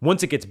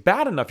 Once it gets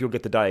bad enough, you'll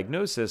get the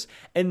diagnosis,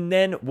 and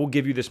then we'll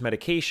give you this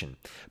medication.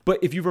 But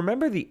if you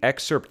remember the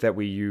excerpt that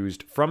we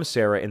used from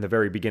Sara in the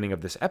very beginning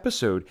of this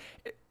episode,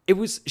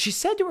 she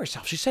said to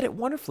herself, she said it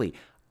wonderfully,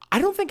 I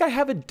don't think I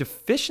have a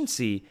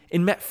deficiency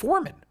in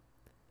metformin.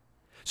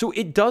 So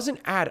it doesn't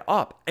add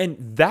up.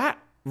 And that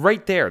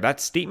right there,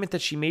 that statement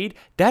that she made,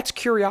 that's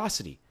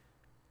curiosity.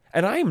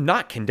 And I am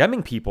not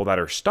condemning people that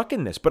are stuck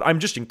in this, but I'm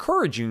just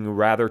encouraging you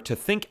rather to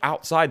think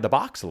outside the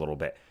box a little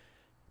bit.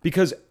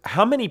 Because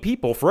how many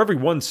people, for every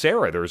one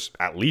Sara, there's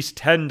at least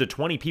 10 to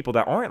 20 people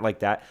that aren't like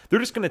that. They're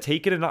just going to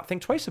take it and not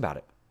think twice about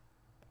it.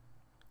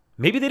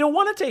 Maybe they don't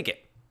want to take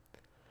it,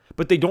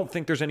 but they don't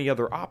think there's any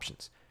other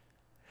options.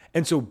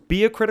 And so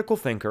be a critical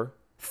thinker,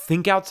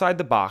 think outside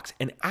the box,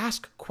 and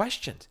ask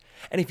questions.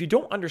 And if you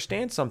don't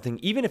understand something,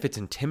 even if it's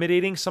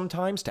intimidating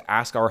sometimes to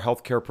ask our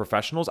healthcare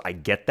professionals, I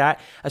get that,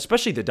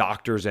 especially the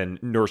doctors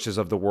and nurses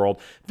of the world.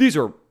 These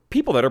are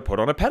people that are put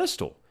on a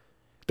pedestal.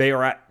 They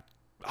are at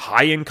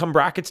high income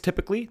brackets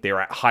typically. They are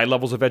at high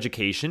levels of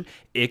education.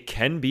 It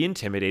can be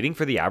intimidating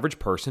for the average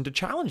person to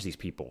challenge these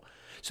people.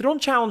 So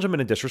don't challenge them in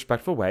a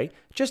disrespectful way.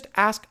 Just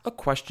ask a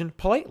question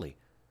politely.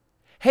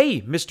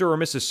 Hey, Mr. or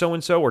Mrs.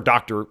 So-and-so or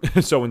Dr.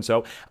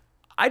 So-and-so,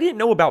 I didn't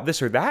know about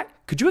this or that.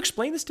 Could you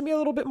explain this to me a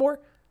little bit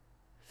more?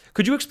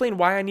 Could you explain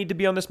why I need to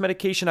be on this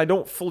medication? I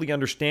don't fully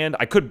understand.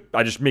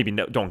 I just maybe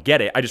don't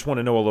get it. I just want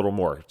to know a little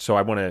more. So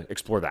I want to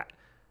explore that.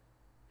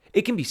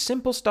 It can be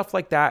simple stuff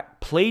like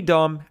that. Play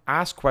dumb,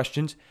 ask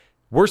questions.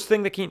 Worst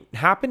thing that can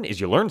happen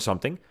is you learn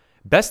something.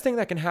 Best thing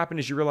that can happen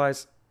is you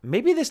realize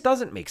maybe this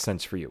doesn't make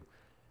sense for you.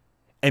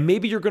 And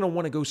maybe you're going to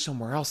want to go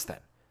somewhere else then.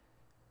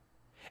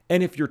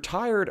 And if you're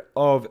tired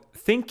of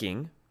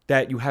thinking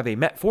that you have a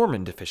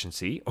metformin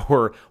deficiency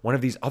or one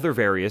of these other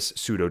various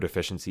pseudo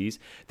deficiencies,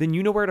 then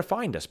you know where to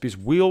find us, because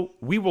we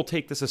will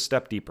take this a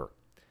step deeper.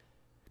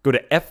 Go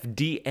to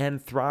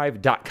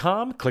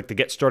FDNthrive.com, click the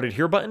Get Started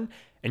Here button,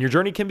 and your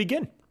journey can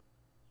begin.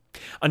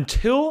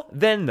 Until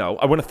then, though,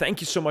 I want to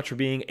thank you so much for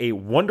being a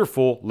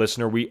wonderful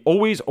listener. We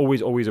always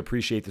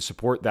appreciate the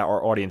support that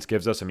our audience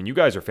gives us. I mean, you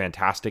guys are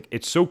fantastic.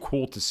 It's so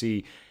cool to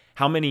see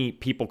how many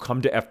people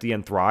come to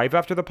FDN Thrive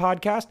after the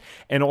podcast,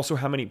 and also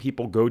how many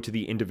people go to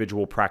the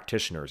individual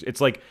practitioners. It's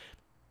like,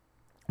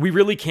 we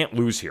really can't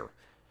lose here.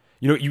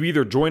 You know, you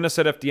either join us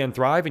at FDN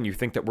Thrive and you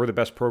think that we're the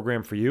best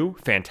program for you,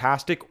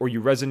 fantastic, or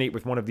you resonate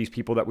with one of these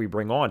people that we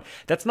bring on.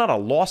 That's not a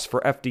loss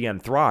for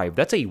FDN Thrive.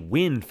 That's a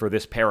win for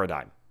this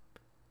paradigm.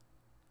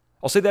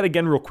 I'll say that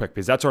again real quick,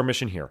 because that's our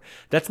mission here.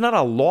 That's not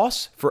a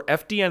loss for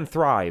FDN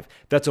Thrive.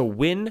 That's a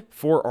win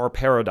for our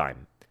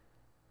paradigm.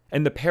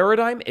 And the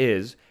paradigm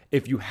is,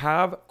 if you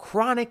have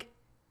chronic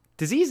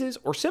diseases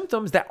or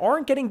symptoms that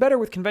aren't getting better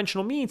with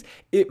conventional means,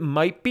 it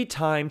might be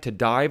time to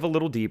dive a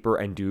little deeper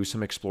and do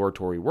some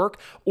exploratory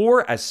work.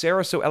 Or, as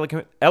Sara so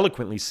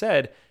eloquently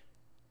said,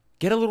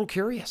 get a little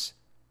curious.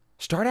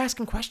 Start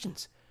asking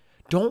questions.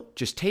 Don't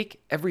just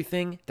take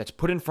everything that's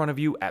put in front of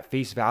you at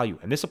face value.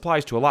 And this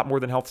applies to a lot more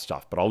than health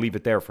stuff, but I'll leave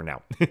it there for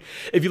now.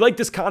 If you like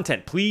this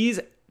content, please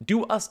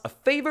do us a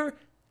favor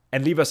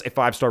and leave us a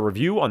 5-star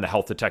review on the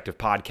Health Detective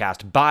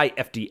Podcast by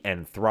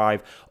FDN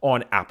Thrive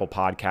on Apple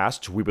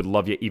Podcasts. We would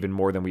love you even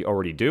more than we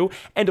already do.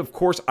 And of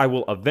course, I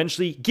will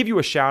eventually give you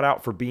a shout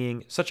out for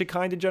being such a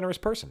kind and generous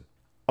person.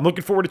 I'm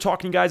looking forward to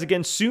talking to you guys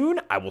again soon.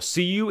 I will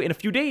see you in a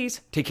few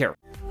days. Take care.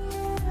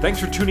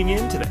 Thanks for tuning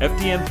in to the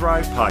FDN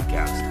Thrive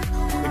Podcast.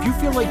 If you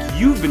feel like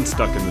you've been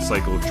stuck in the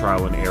cycle of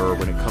trial and error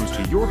when it comes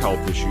to your health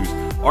issues,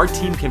 our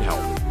team can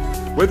help.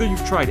 Whether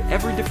you've tried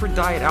every different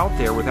diet out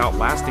there without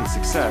lasting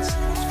success,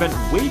 spent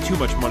way too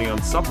much money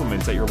on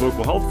supplements at your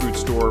local health food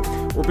store,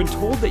 or been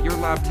told that your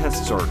lab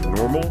tests are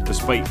normal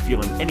despite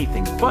feeling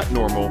anything but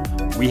normal,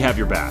 we have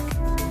your back.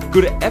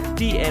 Go to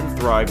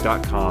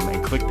FDNthrive.com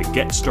and click the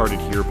Get Started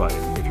Here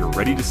button if you're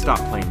ready to stop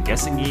playing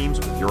guessing games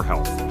with your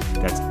health.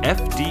 That's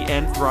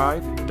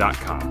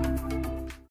FDNthrive.com.